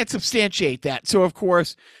 But we can't substantiate that. So, of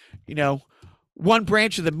course, one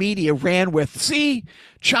branch of the media ran with, see,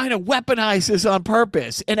 China weaponizes on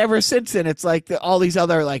purpose. And ever since then, it's like all these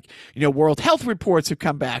other, World Health reports have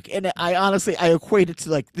come back. And I equate it to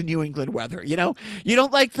the New England weather. You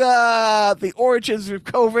don't like the origins of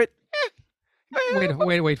COVID?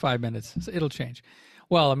 Wait 5 minutes. It'll change.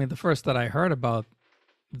 Well, I mean, the first that I heard about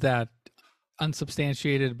that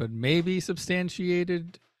unsubstantiated but maybe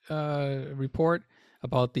substantiated report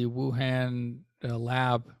about the Wuhan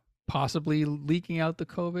lab possibly leaking out the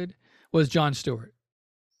COVID was Jon Stewart,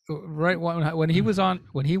 right? When he went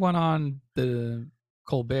on the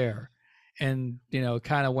Colbert, and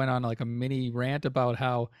kind of went on a mini rant about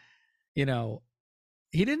how, he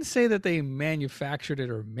didn't say that they manufactured it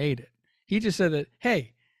or made it. He just said that,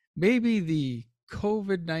 hey, maybe the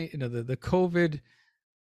COVID-19, the COVID,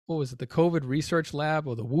 what was it? The COVID research lab,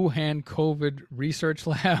 or the Wuhan COVID research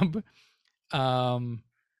lab,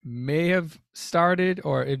 may have started,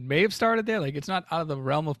 or it may have started there. Like, it's not out of the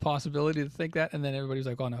realm of possibility to think that. And then everybody's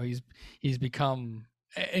like, oh no, he's become,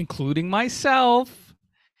 including myself,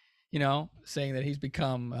 saying that he's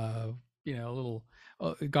become, a little,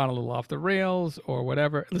 gone a little off the rails or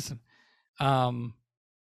whatever. Listen,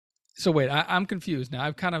 so wait, I'm confused now.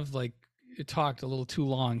 I've kind of like talked a little too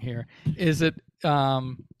long here. Is it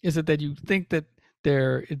that you think that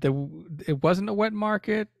it wasn't a wet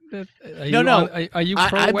market? No. Are you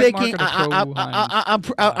pro wet market or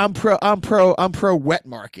pro? I'm pro wet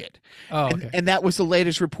market. Oh, okay. And that was the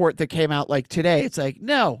latest report that came out like today. It's like,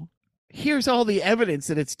 no, here's all the evidence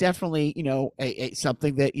that it's definitely,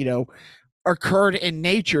 something that, occurred in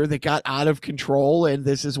nature that got out of control, and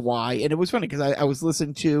this is why. And it was funny because I was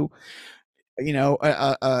listening to,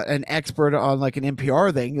 an expert on like an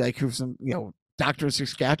NPR thing, like who's some, doctor of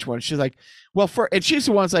Saskatchewan. She's like, and she's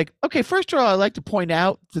the one that's like, okay, first of all, I'd like to point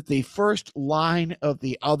out that the first line of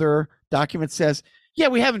the other document says, yeah,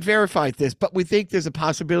 we haven't verified this, but we think there's a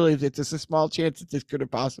possibility that there's a small chance that this could have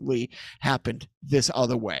possibly happened this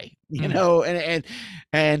other way,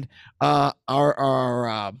 and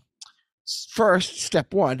our first,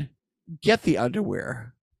 step one, get the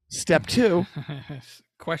underwear. Step two,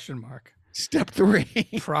 question mark. Step three,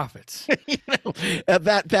 profits.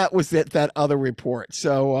 That was it. That other report.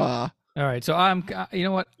 So, all right. So I'm. You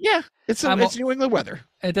know what? Yeah, it's New England weather.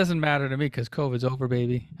 It doesn't matter to me because COVID's over,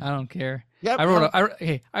 baby. I don't care. Yep.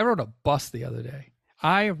 I rode a bus the other day.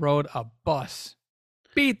 I rode a bus.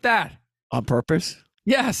 Beat that. On purpose?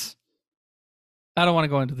 Yes. I don't want to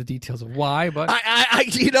go into the details of why, but I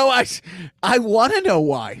want to know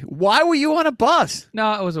why. Why were you on a bus?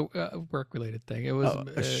 No, it was a work-related thing. It was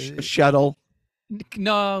a shuttle.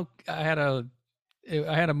 No, I had to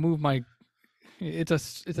move my. It's a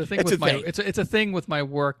thing with my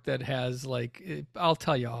work that has like. I'll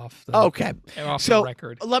tell you off. The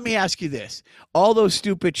record. Let me ask you this: all those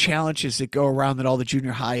stupid challenges that go around that all the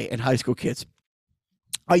junior high and high school kids.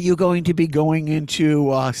 Are you going to be going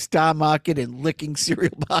into Star Market and licking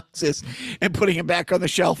cereal boxes and putting them back on the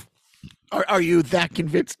shelf? Are you that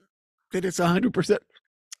convinced that it's 100%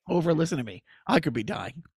 over? Listen to me. I could be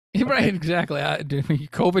dying. Okay? Right, exactly.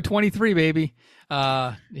 COVID-23, baby.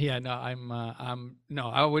 I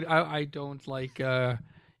don't like,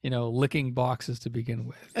 licking boxes to begin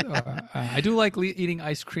with. I do like eating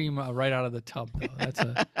ice cream right out of the tub, though. That's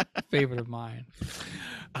a favorite of mine.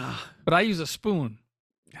 But I use a spoon.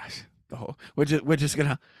 Gosh, we're just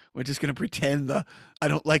gonna pretend the I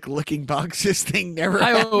don't like licking boxes thing never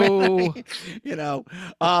happened.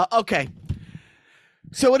 Okay.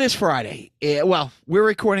 So it is Friday. Well, we're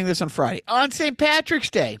recording this on Friday on St. Patrick's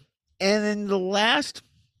Day, and in the last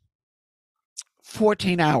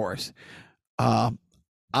 14 hours, I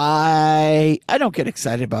don't get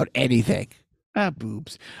excited about anything.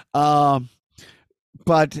 Boobs. But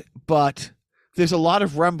there's a lot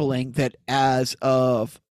of rumbling that as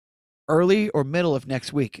of early or middle of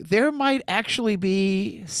next week, there might actually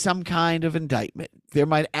be some kind of indictment. There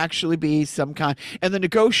might actually be some kind, and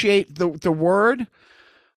the word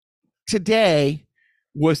today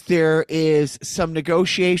was there is some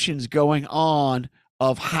negotiations going on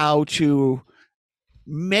of how to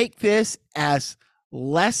make this as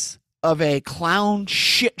less of a clown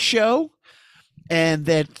shit show, and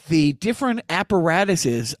that the different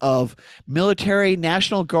apparatuses of military,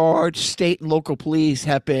 National Guard, state and local police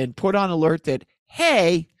have been put on alert that,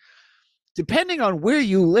 hey, depending on where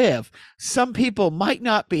you live, some people might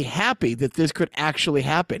not be happy that this could actually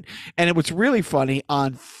happen. And it was really funny.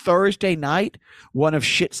 On Thursday night, one of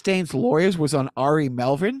Shitstain's lawyers was on Ari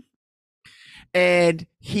Melvin, and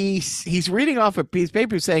he's reading off a piece of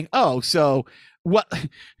paper saying, oh, so what?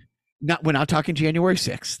 We're not talking January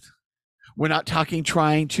 6th. We're not talking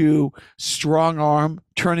trying to strong arm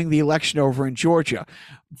turning the election over in Georgia.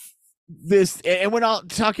 And we're not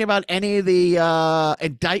talking about any of the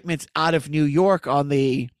indictments out of New York on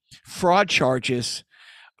the fraud charges.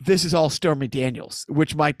 This is all Stormy Daniels,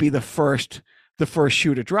 which might be the first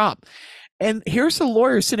shoe to drop. And here's the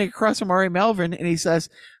lawyer sitting across from Ari Melvin, and he says,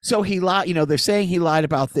 so he lied, they're saying he lied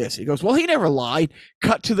about this. He goes, well, he never lied.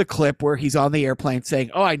 Cut to the clip where he's on the airplane saying,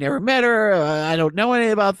 oh, I never met her. I don't know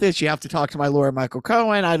anything about this. You have to talk to my lawyer, Michael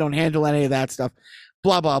Cohen. I don't handle any of that stuff,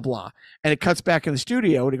 blah, blah, blah. And it cuts back in the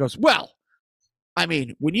studio, and he goes, well, I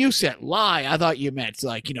mean, when you said lie, I thought you meant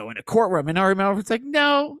like, in a courtroom. And Ari Melvin's like,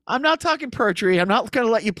 no, I'm not talking perjury. I'm not going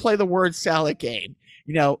to let you play the word salad game.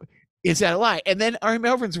 Is that a lie? And then Ari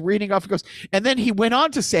Melvin's reading off. He goes, and then he went on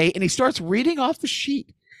to say, and he starts reading off the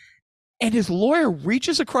sheet. And his lawyer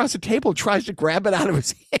reaches across the table and tries to grab it out of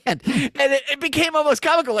his hand. And it became almost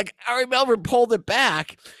comical. Like Ari Melvin pulled it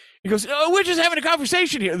back. He goes, "Oh, we're just having a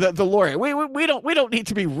conversation here." The lawyer, we don't need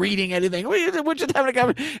to be reading anything. We're just having a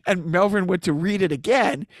conversation. And Melvin went to read it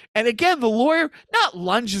again, and again the lawyer not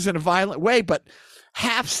lunges in a violent way, but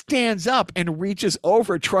half stands up and reaches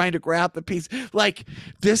over trying to grab the piece. Like,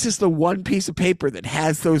 this is the one piece of paper that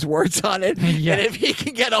has those words on it. Yeah. And if he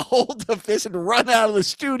can get a hold of this and run out of the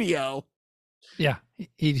studio. Yeah,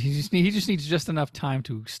 he just needs just enough time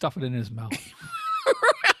to stuff it in his mouth.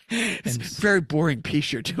 It's a very boring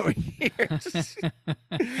piece you're doing here.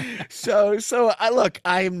 so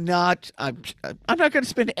I'm not going to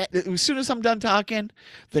spend, as soon as I'm done talking,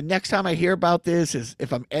 the next time I hear about this is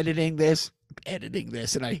if I'm editing this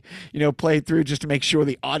and I, play it through just to make sure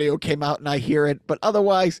the audio came out and I hear it. But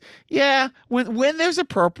otherwise, yeah, when there's a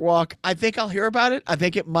perp walk, I think I'll hear about it. I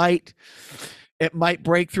think it might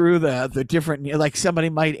break through the different, like somebody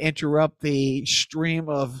might interrupt the stream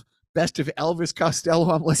of Best of Elvis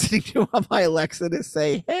Costello I'm listening to on my Alexa to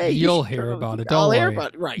say, "Hey, you'll hear about it. Don't worry. Hear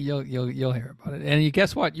about it. Right? You'll hear about it. And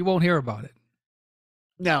guess what? You won't hear about it.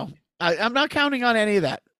 No, I'm not counting on any of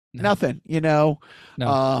that. No. Nothing. No.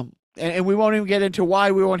 And we won't even get into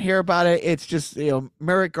why we won't hear about it. It's just,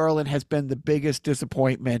 Merrick Garland has been the biggest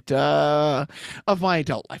disappointment of my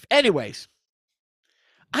adult life. Anyways,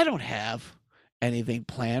 I don't have anything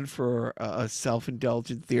planned for a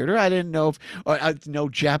self-indulgent theater. I didn't know if no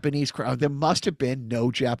Japanese crime. There must have been no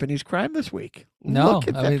Japanese crime this week. No,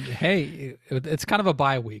 I mean, hey, it's kind of a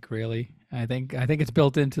bye week, really. I think it's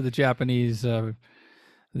built into the Japanese the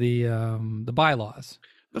bylaws.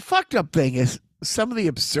 The fucked up thing is some of the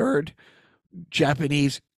absurd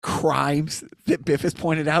Japanese crimes that Biff has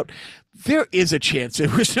pointed out. There is a chance there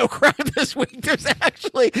was no crime this week. There's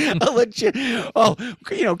actually a legit,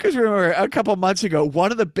 because remember a couple months ago,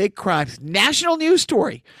 one of the big crimes, national news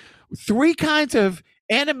story, 3 kinds of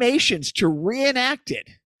animations to reenact it.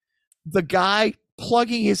 The guy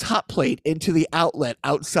plugging his hot plate into the outlet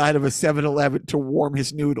outside of a 7-Eleven to warm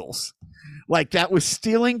his noodles. Like, that was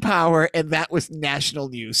stealing power, and that was national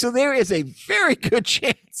news. So there is a very good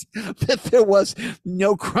chance that there was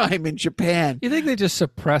no crime in Japan. You think they just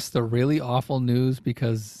suppress the really awful news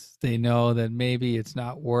because they know that maybe it's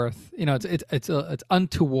not worth, it's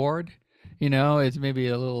untoward, it's maybe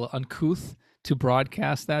a little uncouth to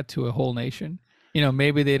broadcast that to a whole nation.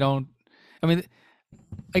 Maybe they don't. I mean,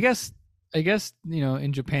 I guess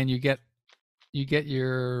in Japan you get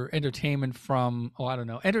your entertainment from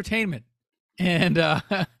entertainment. And,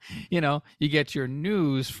 you get your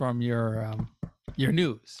news from your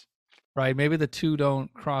news, right? Maybe the two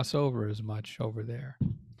don't cross over as much over there.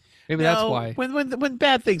 Maybe that's why. When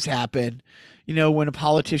bad things happen, when a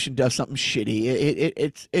politician does something shitty,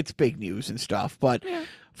 it's big news and stuff. But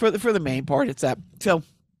for the main part, it's that. So,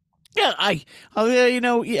 yeah, we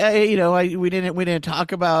didn't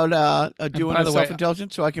talk about doing a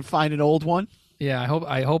self-indulgence, so I can find an old one. Yeah,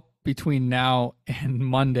 I hope between now and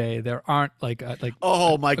Monday there aren't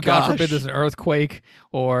oh my gosh, God forbid there's an earthquake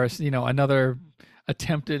or another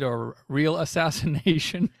attempted or real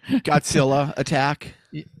assassination. Godzilla attack.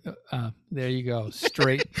 There you go.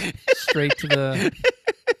 Straight to the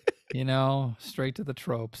straight to the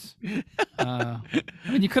tropes. I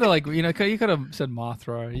mean, you could have you could have said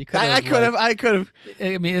Mothra. I could have.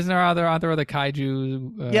 I mean, isn't there other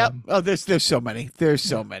kaiju? Yep. Oh, there's so many. There's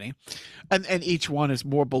so many, and each one is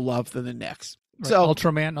more beloved than the next. Right. So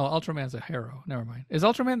Ultraman. No, Ultraman's a hero. Never mind. Is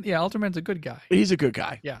Ultraman? Yeah, Ultraman's a good guy. He's a good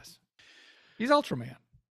guy. Yes, he's Ultraman.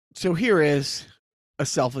 So here is a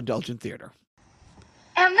self-indulgent theater.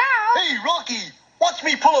 And now. Hey, Rocky. Watch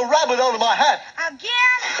me pull a rabbit out of my hat. Again?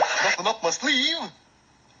 Nothing up my sleeve.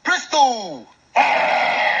 Presto! Wrong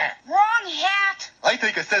hat. I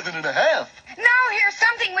take a 7.5. Now here's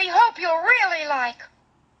something we hope you'll really like.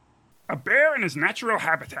 A bear in his natural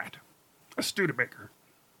habitat. A Studebaker.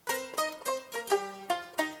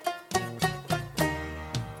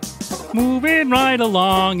 Moving right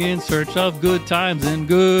along in search of good times and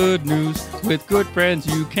good news. With good friends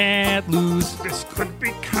you can't lose. This could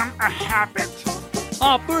become a habit.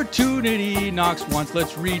 Opportunity knocks once,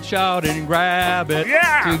 let's reach out and grab it.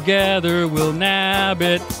 Yeah! Together we'll nab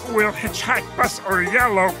it. We'll hitchhike, bus, or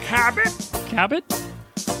yellow cab it. Cab it?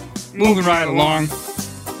 Moving right along.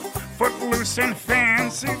 Footloose and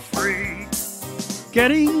fancy free.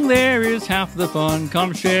 Getting there is half the fun,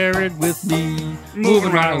 come share it with me.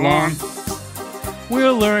 Moving right along.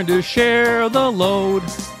 We'll learn to share the load.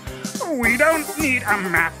 We don't need a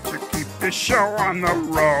map to keep the show on the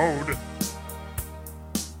road.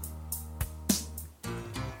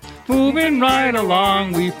 Moving right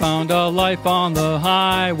along, we found a life on the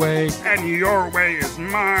highway. And your way is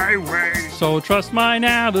my way. So trust my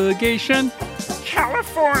navigation.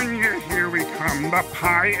 California, here we come, the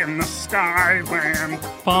pie in the skyland.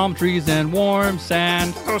 Palm trees and warm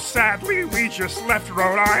sand. Though sadly, we just left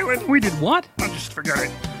Rhode Island. We did what? Oh, just forget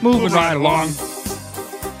it. Moving right along.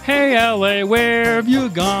 Hey, LA, where have you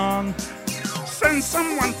gone? Send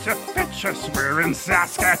someone to fetch us, we're in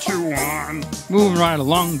Saskatchewan. Moving right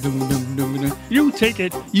along. You take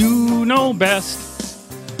it, you know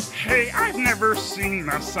best. Hey, I've never seen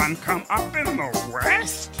the sun come up in the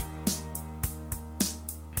west.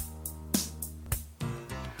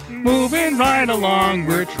 Moving right along,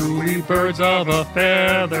 we're truly birds of a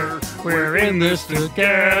feather. We're in this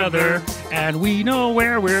together, and we know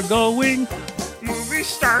where we're going. Movie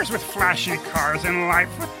stars with flashy cars and life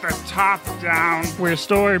with the top down. We're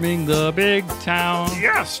storming the big town.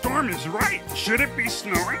 Yeah, storm is right. Should it be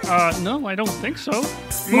snowing? No, I don't think so.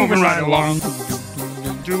 Moving right along.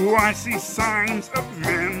 Do I see signs of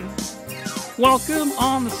men? Welcome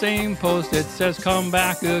on the same post. It says come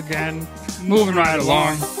back again. Moving right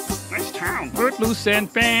along. Nice town. Footloose and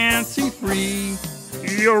fancy free.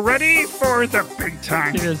 You're ready for the big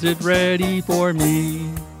time. Is it ready for me?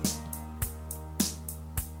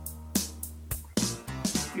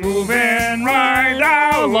 Moving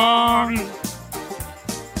right along.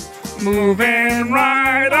 Moving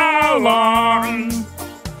right along.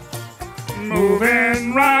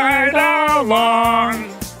 Moving right along.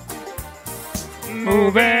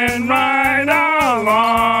 Moving right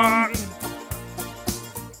along.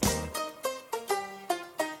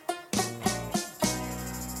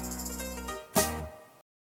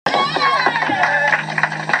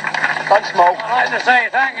 I'd like to say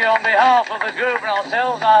thank you on behalf of the group and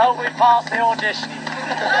ourselves. I hope we pass the audition.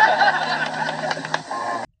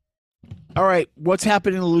 All right, what's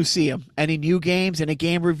happening in the Lyceum? Any new games? Any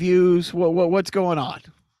game reviews? What's going on?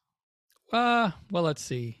 Well, let's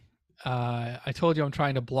see. I told you I'm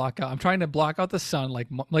trying to block out the sun like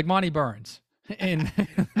Monty Burns in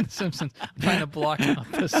The Simpsons. I'm trying to block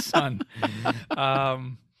out the sun.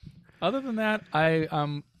 Other than that,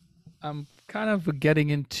 I'm kind of getting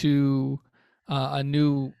into a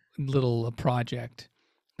new little project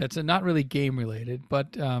that's not really game related, but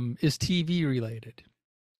is TV related.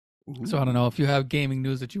 Ooh. So I don't know if you have gaming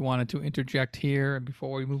news that you wanted to interject here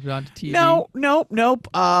before we move on to TV. Nope.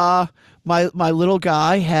 My little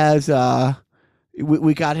guy has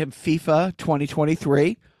we got him FIFA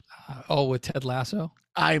 2023. With Ted Lasso.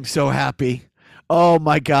 I am so happy. Oh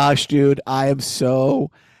my gosh, dude, I am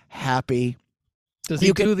so happy. Does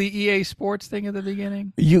he do the EA Sports thing at the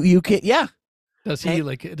beginning? You can, yeah. Does he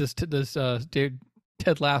does Ted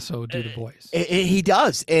Lasso do the voice? He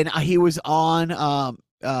does, and he was on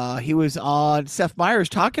Seth Meyers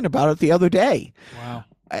talking about it the other day. Wow.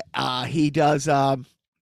 He does. I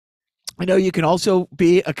know you can also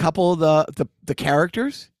be a couple of the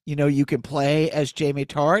characters. You know, you can play as Jamie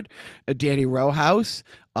Tart, Danny Rowhouse,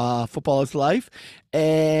 Football is Life,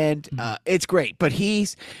 and it's great. But he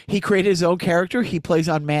created his own character. He plays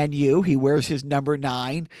on Man U. He wears his number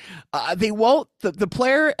 9. They won't the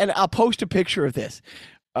player, and I'll post a picture of this.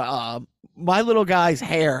 My little guy's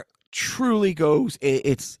hair truly goes.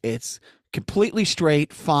 It's completely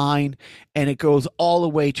straight, fine, and it goes all the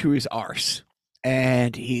way to his arse.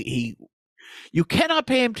 And you cannot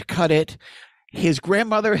pay him to cut it. His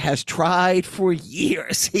grandmother has tried for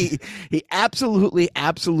years. He absolutely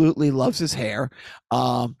loves his hair.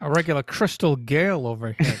 A regular Crystal Gale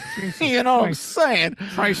over here. You know what I'm saying?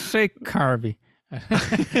 Christ's sake, Carvey.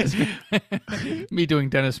 Me doing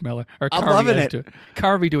Dennis Miller. Or I'm Carvey loving it.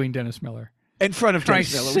 Carvey doing Dennis Miller. In front of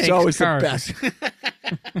Dennis Miller. It was always the best.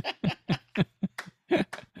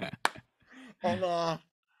 And,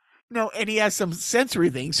 no, and he has some sensory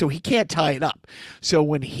things, so he can't tie it up. So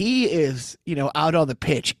when he is, out on the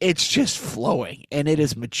pitch, it's just flowing, and it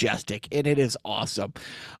is majestic, and it is awesome.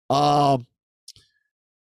 But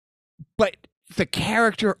the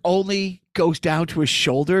character only goes down to his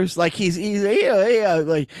shoulders, like he's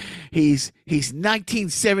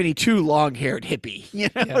 1972 long-haired hippie,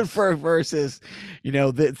 yes. versus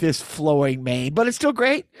this flowing mane. But it's still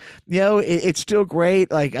great. It's still great.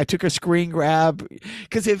 Like, I took a screen grab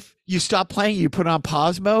because if you stop playing, you put on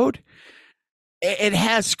pause mode, it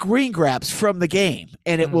has screen grabs from the game,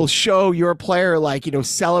 and it will show your player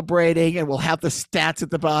celebrating, and we'll have the stats at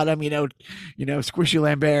the bottom. Squishy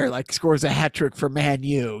Lambert scores a hat trick for Man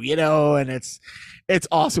U. And it's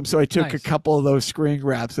awesome. So I took a couple of those screen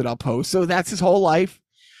grabs that I'll post. So that's his whole life.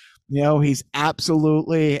 He's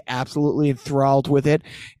absolutely enthralled with it.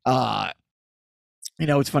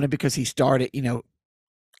 It's funny because he started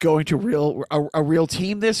going to a real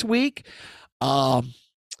team this week.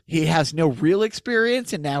 He has no real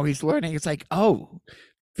experience, and now he's learning. It's like, oh,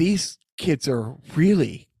 these kids are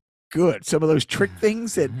really good. Some of those trick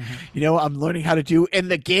things that, I'm learning how to do in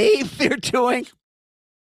the game, they're doing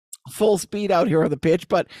full speed out here on the pitch.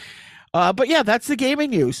 But yeah, that's the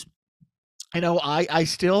gaming news.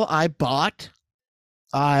 I bought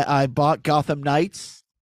Gotham Knights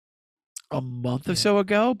a month or so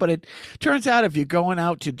ago, but it turns out if you're going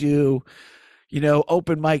out to do,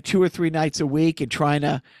 open mic 2 or 3 nights a week and trying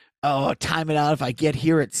to time it out. If I get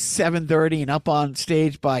here at 7:30 and up on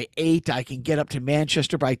stage by 8, I can get up to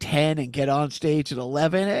Manchester by 10 and get on stage at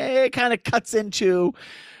 11. It kind of cuts into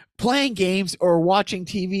playing games or watching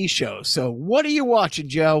TV shows. So what are you watching,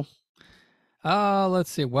 Joe?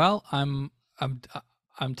 Let's see. Well, I'm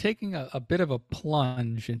taking a bit of a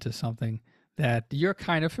plunge into something that you're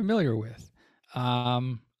kind of familiar with.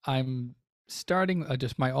 I'm starting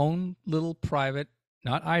just my own little private,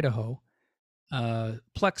 not Idaho,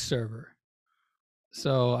 Plex server.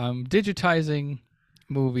 So I'm digitizing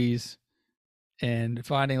movies and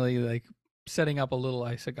finally setting up a little.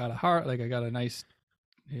 I got a nice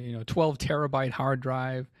 12 terabyte hard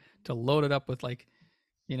drive to load it up with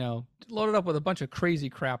a bunch of crazy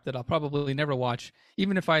crap that I'll probably never watch,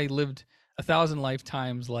 even if I lived 1,000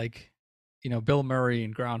 lifetimes like Bill Murray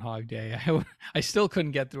and Groundhog Day. I still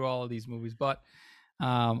couldn't get through all of these movies, but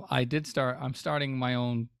I'm starting my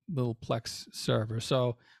own little Plex server.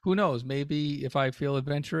 So who knows? Maybe if I feel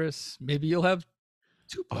adventurous, maybe you'll have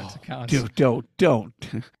 2 Plex accounts. Dude, don't.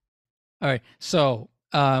 All right. So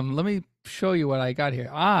let me show you what I got here.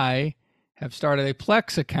 I have started a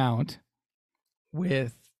Plex account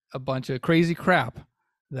with a bunch of crazy crap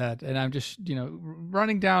and I'm just,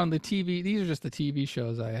 running down the TV. These are just the TV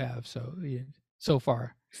shows I have. So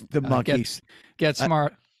far. The Monkeys. Get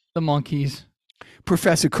Smart. The Monkeys.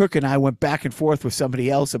 Professor Cook and I went back and forth with somebody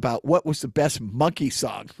else about what was the best monkey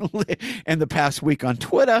song in the past week on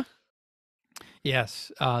Twitter. Yes.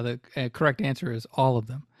 The correct answer is all of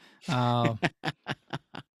them.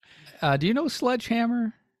 Do you know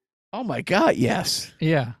Sledgehammer? Oh my God, yes.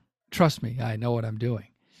 Yeah. Trust me, I know what I'm doing.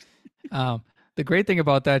 The great thing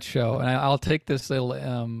about that show, and I'll take this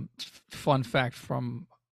little fun fact from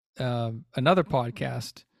another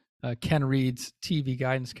podcast, Ken Reed's TV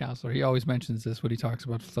guidance counselor. He always mentions this when he talks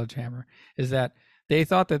about Sledgehammer, is that they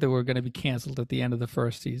thought that they were going to be canceled at the end of the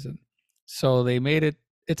first season. So they made it,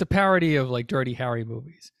 it's a parody of Dirty Harry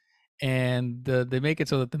movies. And they make it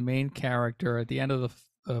so that the main character at the end of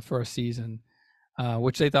the first season,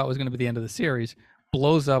 which they thought was going to be the end of the series,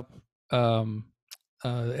 blows up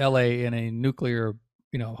LA in a nuclear,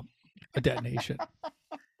 a detonation.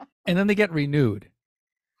 And then they get renewed.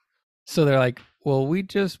 So they're like, well, we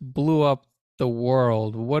just blew up the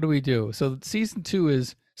world. What do we do? So season 2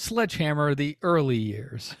 is Sledgehammer, the early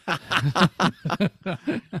years.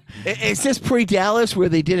 Is this pre-Dallas where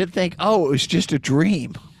they didn't think, it was just a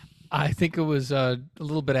dream? I think it was a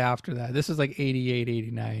little bit after that. This is 88,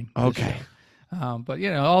 89. Okay. But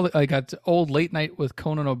I got old Late Night with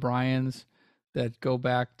Conan O'Brien's that go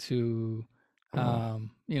back to,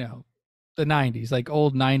 the 90s,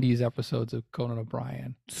 old 90s episodes of Conan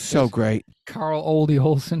O'Brien. So great. Carl Oldie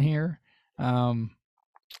Olson here.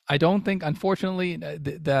 I don't think, unfortunately,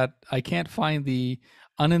 that I can't find the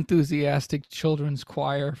unenthusiastic children's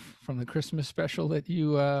choir from the Christmas special that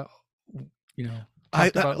you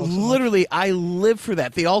I live for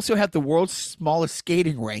that. They also had the world's smallest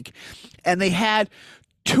skating rink, and they had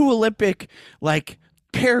 2 Olympic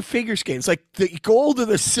pair figure skates, the gold or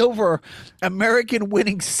the silver, American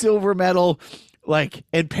winning silver medal,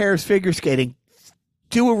 in pairs figure skating,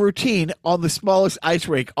 do a routine on the smallest ice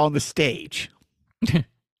rink on the stage.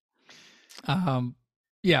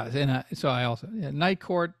 Yeah, and so I also Night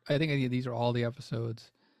Court. I think these are all the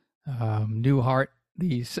episodes. Newhart,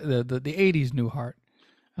 the 80s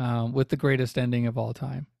Newhart, with the greatest ending of all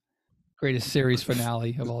time, greatest series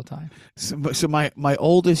finale of all time. So my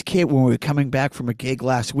oldest kid, when we were coming back from a gig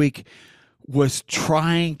last week, was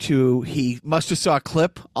trying to. He must have saw a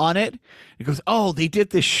clip on it. He goes, "Oh, they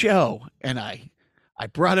did this show," and I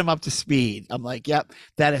brought him up to speed. I'm like, "Yep,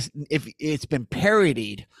 that is. If it's been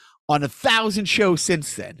parodied on 1,000 shows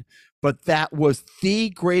since then, but that was the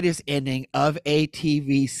greatest ending of a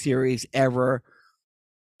TV series ever."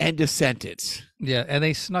 End of sentence. Yeah, and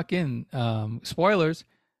they snuck in spoilers.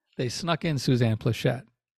 They snuck in Suzanne Plachette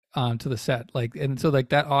onto the set, and so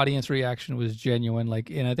that audience reaction was genuine.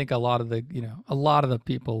 And I think a lot of the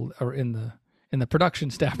people are in the production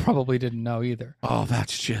staff probably didn't know either. Oh,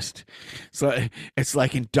 that's just it's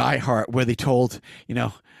like in Die Hard where they told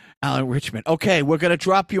Alan Richmond, "Okay, we're gonna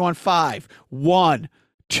drop you on 5. 1,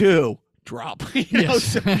 2." Drop.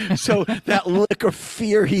 Yes. So that look of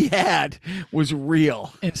fear he had was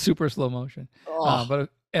real in super slow motion. Oh.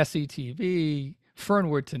 But SCTV,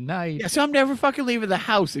 Fernwood Tonight. Yeah, so I'm never fucking leaving the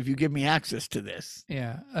house if you give me access to this.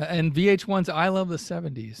 Yeah, and VH1's I Love the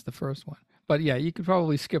 70s, the first one. But yeah, you could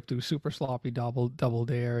probably skip through Super Sloppy Double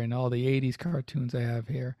Dare and all the 80s cartoons I have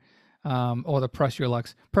here. Or the Press Your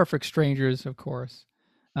Lucks, Perfect Strangers, of course.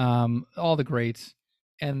 All the greats.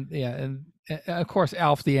 And yeah, and of course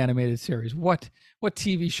Alf the animated series. What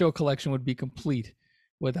TV show collection would be complete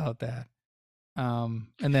without that? And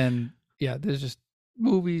then yeah, there's just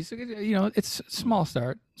movies. You know, it's small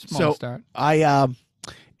start. Start.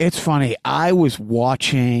 It's funny. I was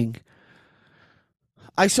watching.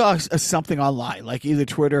 I saw something online, like either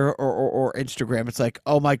Twitter or Instagram. It's like,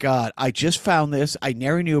 oh my God, I just found this. I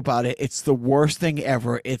never knew about it. It's the worst thing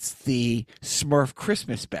ever. It's the Smurf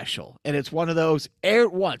Christmas special. And it's one of those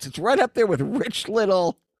aired once. It's right up there with Rich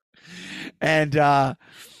Little and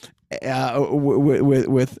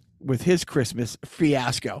with his Christmas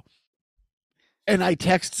fiasco. And I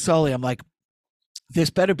text Sully. I'm like, this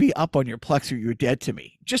better be up on your Plex or you're dead to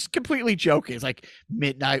me. Just completely joking. It's like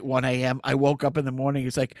midnight, 1 a.m. I woke up in the morning.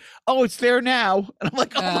 It's like, oh, it's there now. And I'm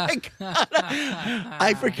like, oh my God.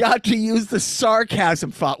 I forgot to use the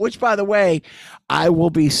sarcasm font, which, by the way, I will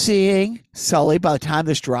be seeing Sully by the time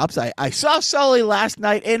this drops. I saw Sully last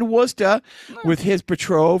night in Worcester with his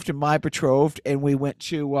betrothed and my betrothed. And we went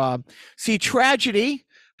to see Tragedy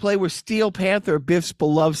play with Steel Panther, Biff's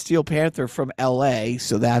beloved Steel Panther from L.A.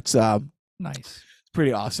 So that's nice.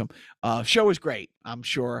 Pretty awesome. Show was great. I'm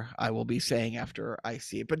sure I will be saying after I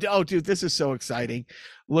see it. But oh, dude, this is so exciting.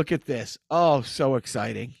 Look at this. Oh, so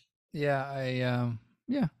exciting. Yeah,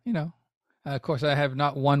 you know, of course, I have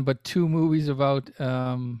not one but two movies about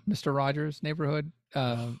Mr. Rogers' Neighborhood.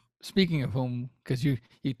 Speaking of whom, because you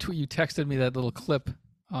texted me that little clip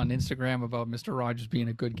on Instagram about Mr. Rogers being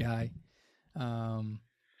a good guy.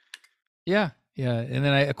 Yeah, and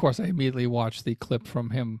then I immediately watched the clip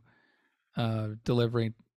from him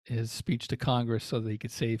delivering his speech to Congress so that he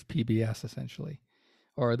could save PBS, essentially,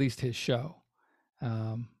 or at least his show.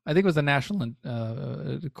 I think it was the National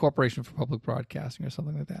Corporation for Public Broadcasting or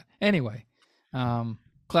something like that. Anyway,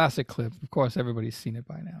 classic clip. Of course, everybody's seen it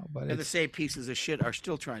by now. But the same pieces of shit are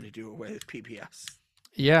still trying to do away with PBS.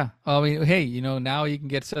 Yeah, I mean, hey, you know, now you can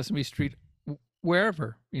get Sesame Street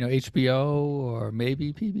wherever, you know, HBO or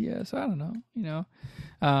maybe PBS. I don't know, you know,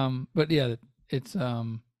 but yeah, it's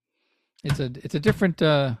a different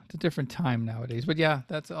time nowadays. But yeah,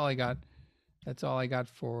 that's all I got. That's all I got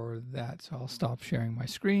for that. So I'll stop sharing my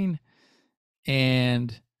screen.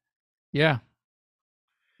 And yeah,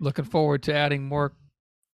 looking forward to adding more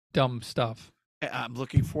dumb stuff. I'm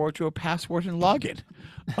looking forward to a password and login.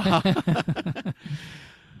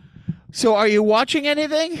 So are you watching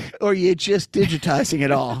anything or are you just digitizing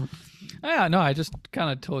it all? Yeah, no, I just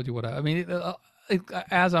kind of told you what I mean,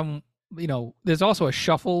 as I'm, you know, there's also a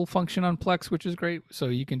shuffle function on Plex, which is great. So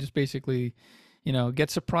you can just basically, you know, get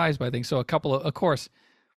surprised by things. So of course,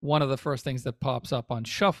 one of the first things that pops up on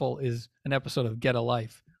shuffle is an episode of Get a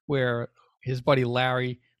Life where his buddy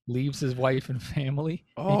Larry leaves his wife and family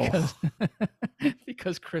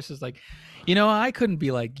because Chris is like, you know, I couldn't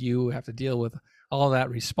be like you, have to deal with all that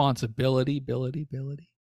responsibility,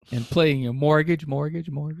 and paying your mortgage,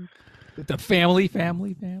 the family.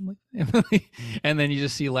 And then you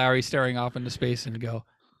just see Larry staring off into space and go,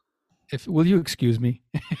 will you excuse me?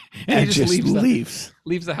 And he just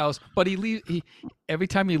leaves the house. But he every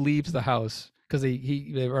time he leaves the house, because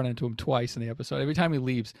they run into him twice in the episode. Every time he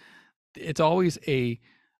leaves, it's always a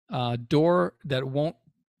door that won't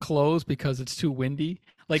close because it's too windy.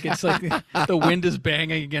 Like it's like the wind is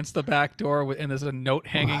banging against the back door, and there's a note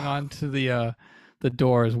hanging onto the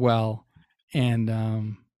door as well.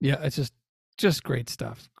 And yeah, it's just great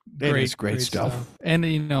stuff. Great stuff. And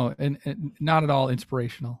you know, and not at all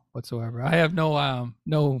inspirational whatsoever. I have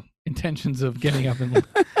no intentions of getting up and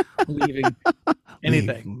leaving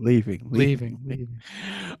anything. Leaving.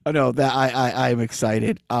 Oh no, that I am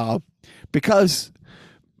excited because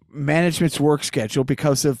management's work schedule,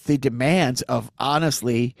 because of the demands of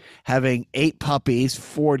honestly having 8 puppies,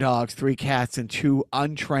 4 dogs, 3 cats, and 2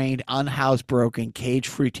 untrained, unhousebroken,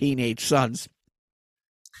 cage-free teenage sons.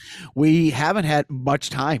 We haven't had much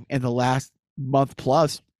time in the last month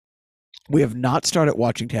plus. We have not started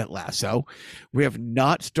watching Ted Lasso. We have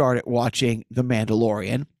not started watching The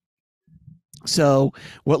Mandalorian. So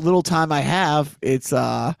what little time I have, it's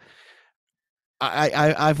I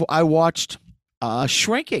watched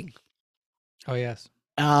Shrinking. Oh yes.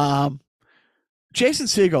 Jason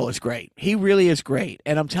Segel is great. He really is great.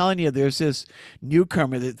 And I'm telling you, there's this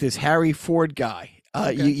newcomer, this Harry Ford guy.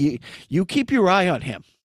 Okay. You keep your eye on him.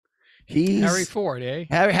 He's Harry Ford, eh?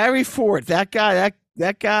 Harry Ford. That guy.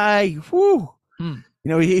 Whoo.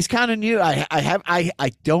 He's kind of new.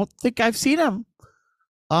 I don't think I've seen him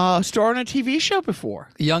star on a TV show before.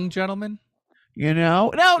 A young gentleman.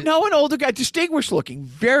 No, an older guy, distinguished looking,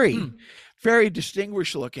 very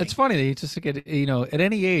distinguished looking. It's funny that you just get, at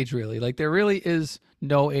any age really. Like there really is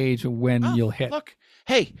no age when you'll hit. Look,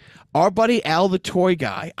 hey, our buddy Al, the toy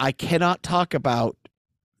guy. I cannot talk about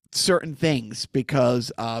certain things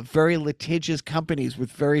because very litigious companies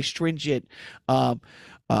with very stringent do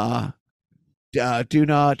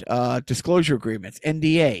not disclosure agreements,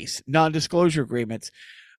 NDAs, non-disclosure agreements.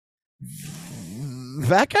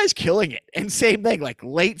 That guy's killing it. And same thing, like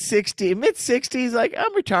late 60s, mid 60s, like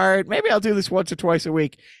I'm retired. Maybe I'll do this once or twice a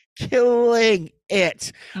week. Killing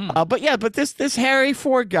it. But this Harry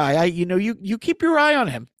Ford guy, you keep your eye on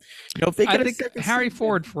him. If they I think Harry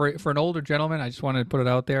Ford for an older gentleman, I just wanted to put it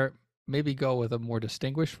out there. Maybe go with a more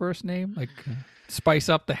distinguished first name, like spice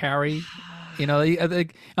up the Harry.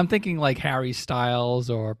 I'm thinking like Harry Styles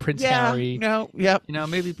or Prince Harry.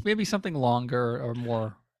 Maybe something longer or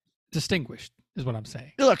more distinguished is what I'm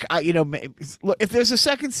saying. Look, look, if there's a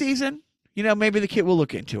second season, maybe the kid will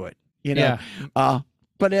look into it.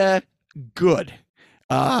 But good.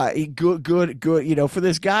 Good. For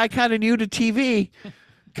this guy kind of new to TV,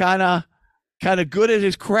 kind of good at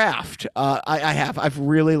his craft. I've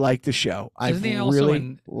really liked the show. I've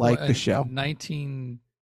really liked the show.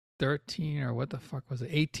 1913 or what the fuck was it?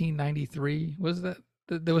 1893 was that?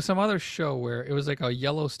 There was some other show where it was like a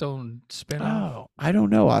Yellowstone spinoff. Oh, I don't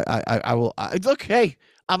know. I will look. Hey,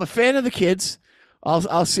 I'm a fan of the kids.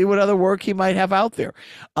 I'll see what other work he might have out there.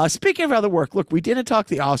 Speaking of other work, look, we didn't talk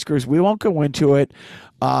the Oscars. We won't go into it.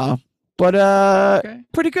 But okay.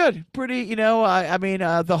 Pretty good. Pretty,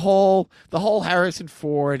 the whole Harrison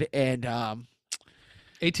Ford and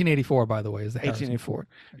 1884, by the way, is the 1884.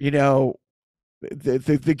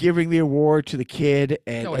 The giving the award to the kid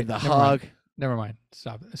and the hug. Never mind.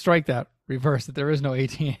 Stop it. Strike that. Reverse it. There is no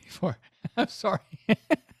 1884. I'm sorry.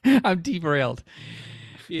 I'm derailed.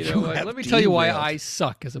 Let me tell you why I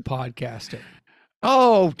suck as a podcaster.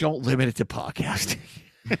 Oh, don't limit it to podcasting.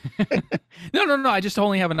 No. I just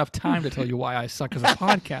only have enough time to tell you why I suck as a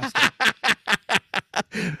podcaster.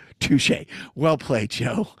 Touche. Well played,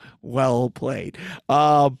 Joe. Well played.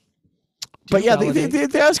 But yeah, the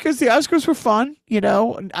Oscars were fun.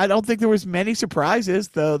 I don't think there was many surprises.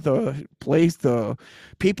 The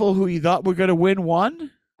people who you thought were going to win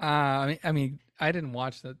won. I mean, I didn't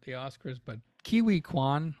watch the Oscars, but Kiwi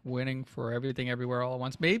Kwan winning for Everything Everywhere All at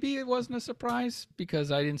Once. Maybe it wasn't a surprise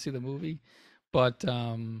because I didn't see the movie, but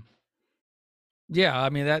yeah, I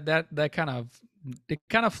mean that kind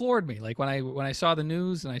of floored me. Like when I saw the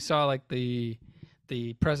news and I saw like the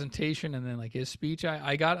presentation and then like his speech,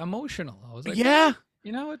 I got emotional. I was like, yeah,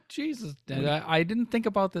 Jesus. And I didn't think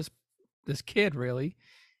about this kid really,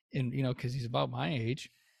 and because he's about my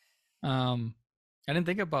age. I didn't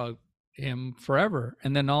think about him forever,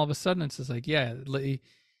 and then all of a sudden it's just like, yeah,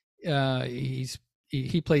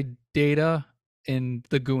 he played Data in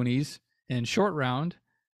The Goonies and Short Round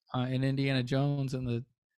in Indiana Jones and the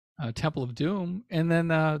Temple of Doom, and then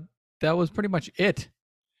that was pretty much it.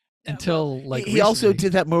 Until like he also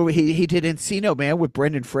did that movie. He did Encino Man with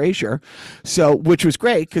Brendan Fraser, which was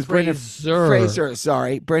great because Brendan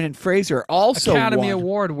Fraser also Academy won.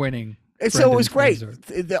 Award winning. And so it was great.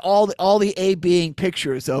 All the A being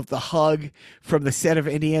pictures of the hug from the set of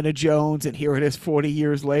Indiana Jones, and here it is 40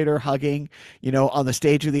 years later hugging, on the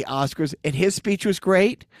stage of the Oscars. And his speech was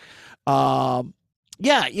great. It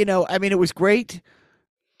was great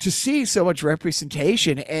to see so much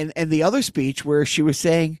representation. And the other speech where she was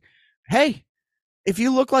saying, hey, if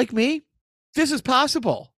you look like me, this is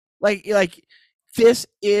possible. Like this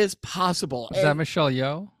is possible. Is that Michelle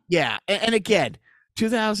Yeoh? Yeah. And again,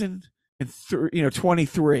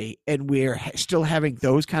 2023, and we're still having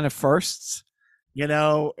those kind of firsts.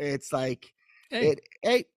 It's like,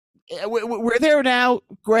 we're there now.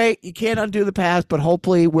 Great. You can't undo the past, but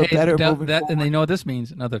hopefully we're better moving forward. And they know what this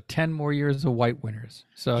means. Another 10 more years of white winners.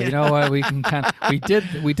 So you know what? We can we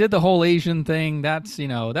did the whole Asian thing. That's,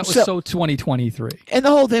 that was so 2023. And the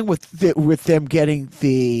whole thing with them getting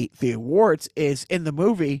the awards is in the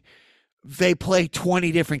movie, they play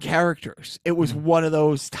 20 different characters. It was one of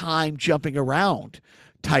those time jumping around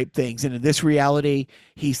type things. And in this reality,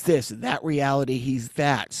 he's this. In that reality, he's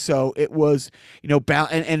that. So it was,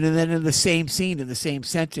 and then in the same scene, in the same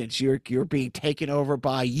sentence, you're being taken over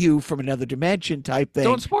by you from another dimension type thing.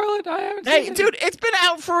 Don't spoil it. I haven't seen it. Dude, it's been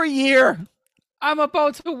out for a year. I'm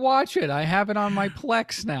about to watch it. I have it on my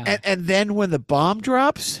Plex now. And then when the bomb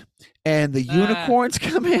drops and the unicorns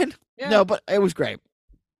come in, no, but it was great.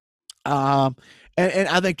 And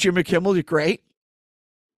I think Jimmy Kimmel did great.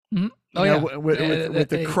 Mm-hmm. Oh yeah, with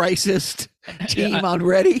the crisis team on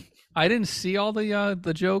ready. I didn't see all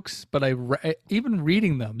the jokes, but even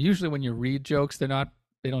reading them. Usually, when you read jokes, they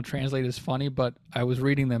don't translate as funny. But I was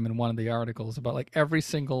reading them in one of the articles about like every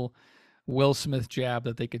single Will Smith jab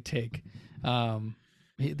that they could take.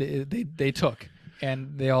 They took,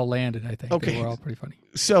 and they all landed. I think they were all pretty funny.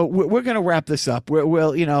 So we're going to wrap this up.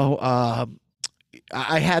 We'll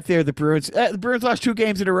I had there the Bruins. The Bruins lost 2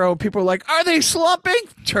 games in a row, and people were like, "Are they slumping?"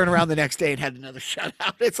 Turn around the next day and had another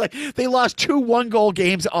shutout. It's like they lost 2 1-goal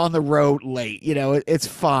games on the road late. It's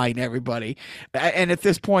fine, everybody. And at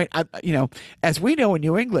this point, as we know in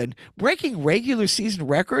New England, breaking regular season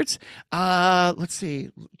records. Let's see,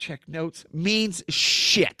 check notes, means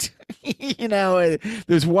shit.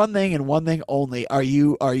 There's one thing and one thing only. Are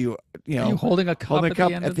you holding a cup at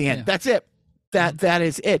the end? Yeah. That's it. That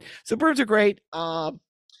is it. So Birds are great.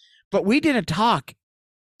 But we didn't talk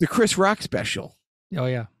the Chris Rock special. Oh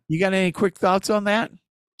yeah. You got any quick thoughts on that?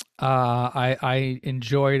 I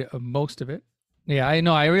enjoyed most of it. Yeah, I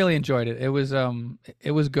know. I really enjoyed it. It was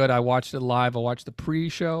good. I watched it live. I watched the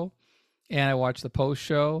pre-show and I watched the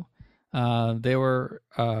post-show. They were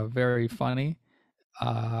very funny.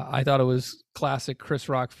 I thought it was classic Chris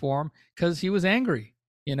Rock form because he was angry,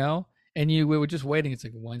 and we were just waiting. It's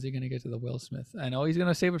like, when's he going to get to the Will Smith? I know he's going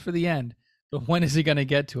to save it for the end, but when is he going to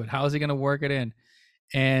get to it? How is he going to work it in?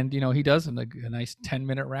 And, he does a nice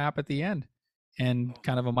 10-minute rap at the end and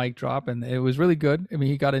kind of a mic drop. And it was really good. I mean,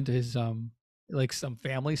 he got into his, like some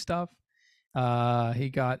family stuff. He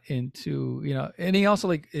got into, and he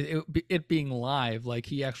also it being live, like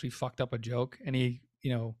he actually fucked up a joke and he,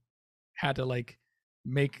 had to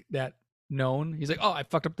make that known. He's like, oh, I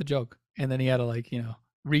fucked up the joke. And then he had to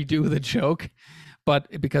redo the joke,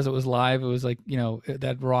 but because it was live, it was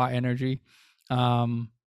that raw energy. I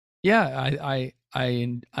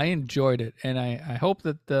enjoyed it, and I hope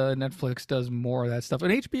that the Netflix does more of that stuff,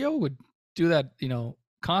 and HBO would do that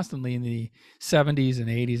constantly in the 70s and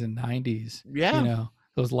 80s and 90s.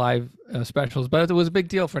 Those live specials, but it was a big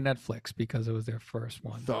deal for Netflix because it was their first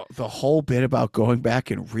one. The whole bit about going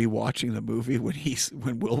back and rewatching the movie when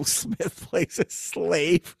Will Smith plays a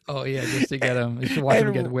slave. Oh yeah, just to get him, just to watch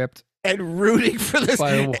him get whipped and rooting for this,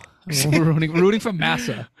 rooting for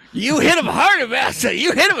Massa. You hit him harder, Massa.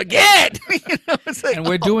 You hit him again. And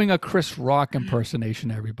we're doing a Chris Rock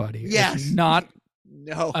impersonation, everybody. Yes, it's not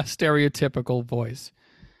a stereotypical voice.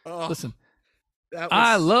 Oh, listen,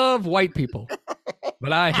 I love white people.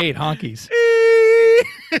 But I hate honkies.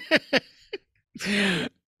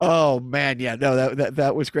 Oh man, yeah, no,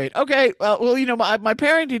 that was great. Okay, well, my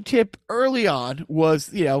parenting tip early on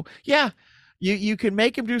was, you can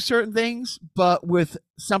make him do certain things, but with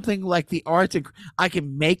something like the arts, I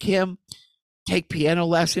can make him take piano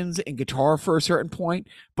lessons and guitar for a certain point,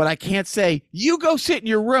 but I can't say, you go sit in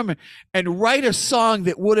your room and write a song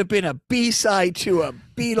that would have been a B-side to a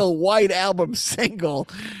Beatle White Album single,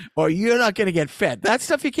 or you're not going to get fed. That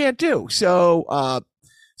stuff you can't do. So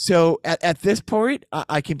at this point,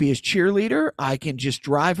 I can be his cheerleader. I can just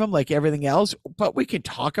drive him like everything else, but we can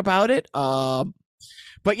talk about it.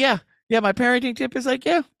 But yeah, my parenting tip is I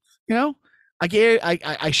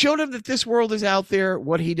showed him that this world is out there.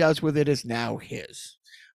 What he does with it is now his.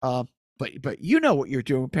 But you know what you're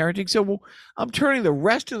doing with parenting. So I'm turning the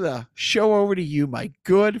rest of the show over to you, my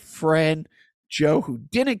good friend Joe, who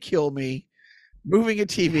didn't kill me, moving a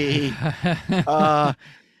TV.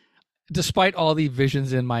 Despite all the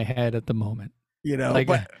visions in my head at the moment,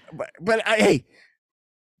 but hey,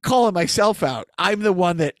 calling myself out. I'm the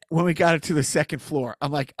one that when we got it to the second floor,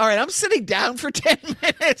 I'm like, all right, I'm sitting down for 10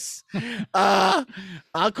 minutes. I'll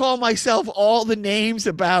call myself all the names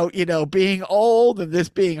about, being old and this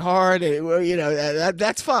being hard. And,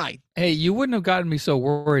 that's fine. Hey, you wouldn't have gotten me so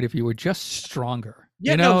worried if you were just stronger.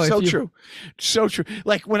 Yeah, true. So true.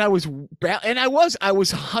 Like when I was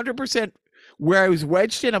 100% where I was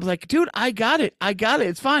wedged in, I was like, dude, I got it.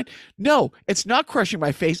 It's fine. No, it's not crushing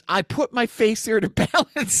my face. I put my face there to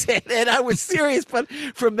balance it, and I was serious. But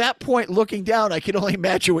from that point, looking down, I can only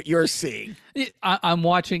imagine what you're seeing. I'm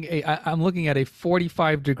looking at a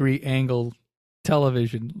 45-degree angle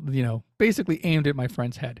television, basically aimed at my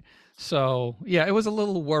friend's head. So yeah, it was a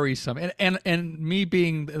little worrisome. And me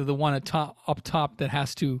being the one up top that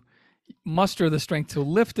has to muster the strength to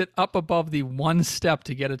lift it up above the one step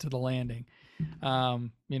to get it to the landing.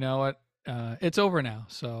 You know what? It's over now.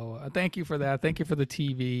 So thank you for that. Thank you for the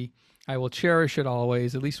TV. I will cherish it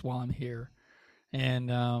always, at least while I'm here.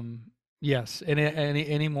 And yes,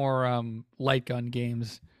 any more light gun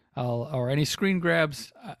games, or any screen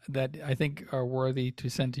grabs that I think are worthy to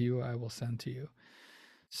send to you, I will send to you.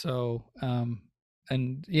 So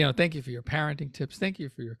And thank you for your parenting tips. Thank you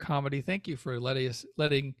for your comedy. Thank you for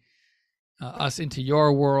letting us into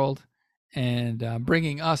your world and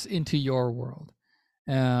bringing us into your world.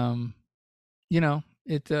 It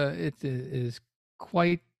is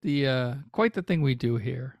quite the thing we do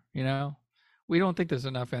here. We don't think there's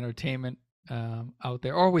enough entertainment out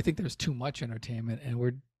there, or we think there's too much entertainment, and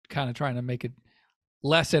we're kind of trying to make it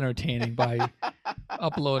less entertaining by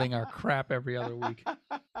uploading our crap every other week.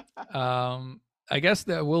 I guess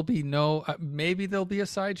there will be maybe there'll be a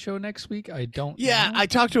sideshow next week. I don't know. I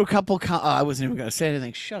talked to a couple. I wasn't even going to say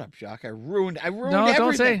anything. Shut up, Jacques. I ruined no,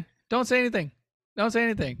 everything. Don't say anything. Don't say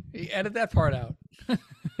anything. Edit that part out.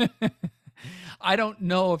 I don't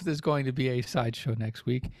know if there's going to be a sideshow next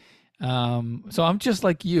week. So I'm just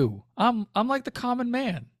like you. I'm like the common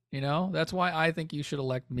man. That's why I think you should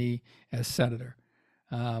elect me as senator.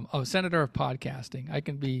 Senator of podcasting. I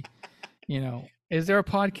can be, is there a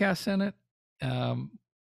podcast senate?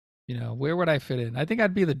 Where would I fit in? I think I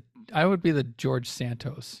would be the George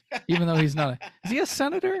Santos, even though he's not is he a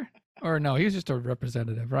senator? Or no, he's just a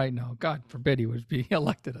representative, right? No, God forbid he would be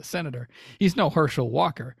elected a senator. He's no Herschel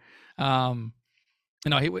Walker. He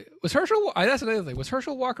was Herschel. That's another thing. Was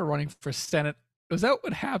Herschel Walker running for Senate? Was that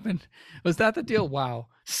what happened? Was that the deal? Wow.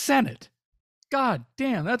 Senate. God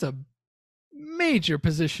damn, that's a major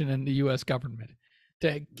position in the U.S. government.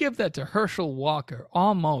 To give that to Herschel Walker,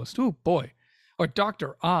 almost. Oh, boy. Or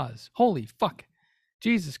Dr. Oz. Holy fuck.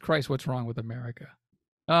 Jesus Christ, what's wrong with America?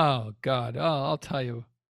 Oh, God. Oh, I'll tell you.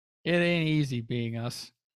 It ain't easy being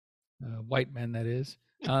us. White men, that is.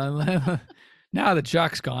 Now that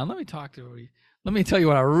Jacques gone, let me tell you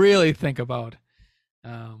what I really think about.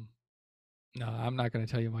 No, I'm not going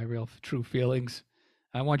to tell you my real true feelings.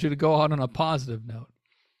 I want you to go out on a positive note.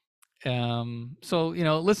 So,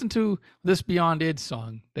 listen to this Beyond Id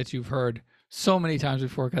song that you've heard so many times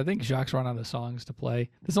before. I think Jacques run out of songs to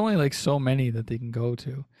play. There's only like so many that they can go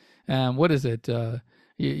to. What is it?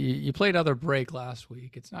 You played Other Break last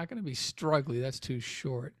week. It's not going to be Struggly. That's too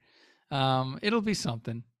short. It'll be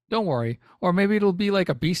something. Don't worry. Or maybe it'll be like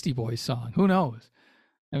a Beastie Boys song. Who knows?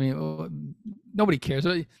 I mean, nobody cares.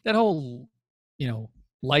 That whole,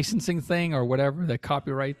 licensing thing or whatever, that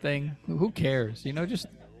copyright thing. Who cares? Just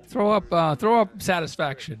throw up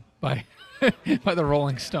Satisfaction by by the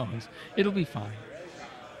Rolling Stones. It'll be fine.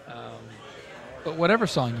 But whatever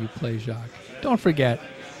song you play, Jacques, don't forget.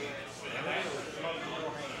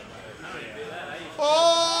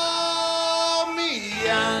 Oh, me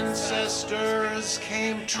ancestors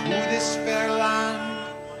came to this fair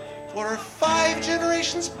land 4 or 5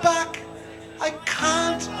 generations back. I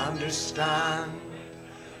can't understand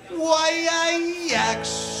why I act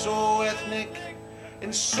so ethnic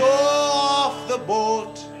and so off the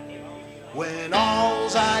boat when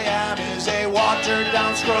alls I am is a watered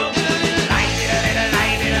down scrote.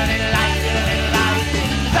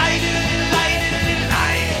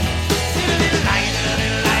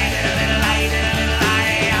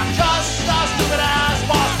 I'm just as stupid as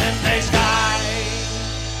Boston Face Guy.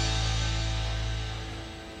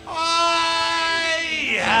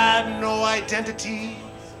 I had no identity.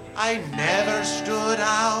 I never stood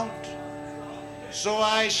out. So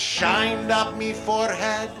I shined up me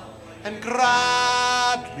forehead and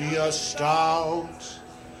grabbed me a stout.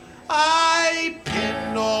 I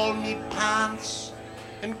pinned all me pants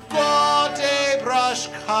and got a brush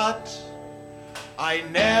cut. I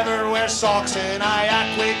never wear socks and I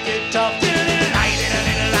act wicked tough. I'm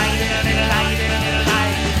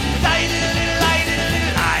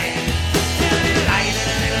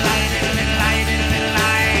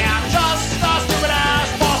just a stupid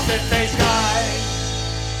ass Boston face guy.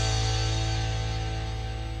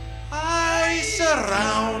 I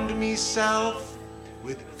surround myself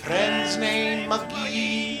with friends named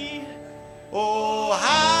McGee, O'Hallahan,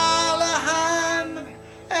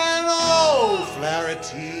 and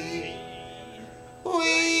O'Flaherty.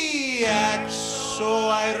 We act so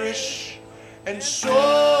Irish and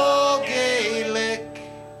so Gaelic,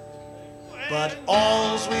 but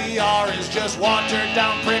alls we are is just watered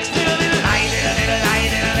down pricks.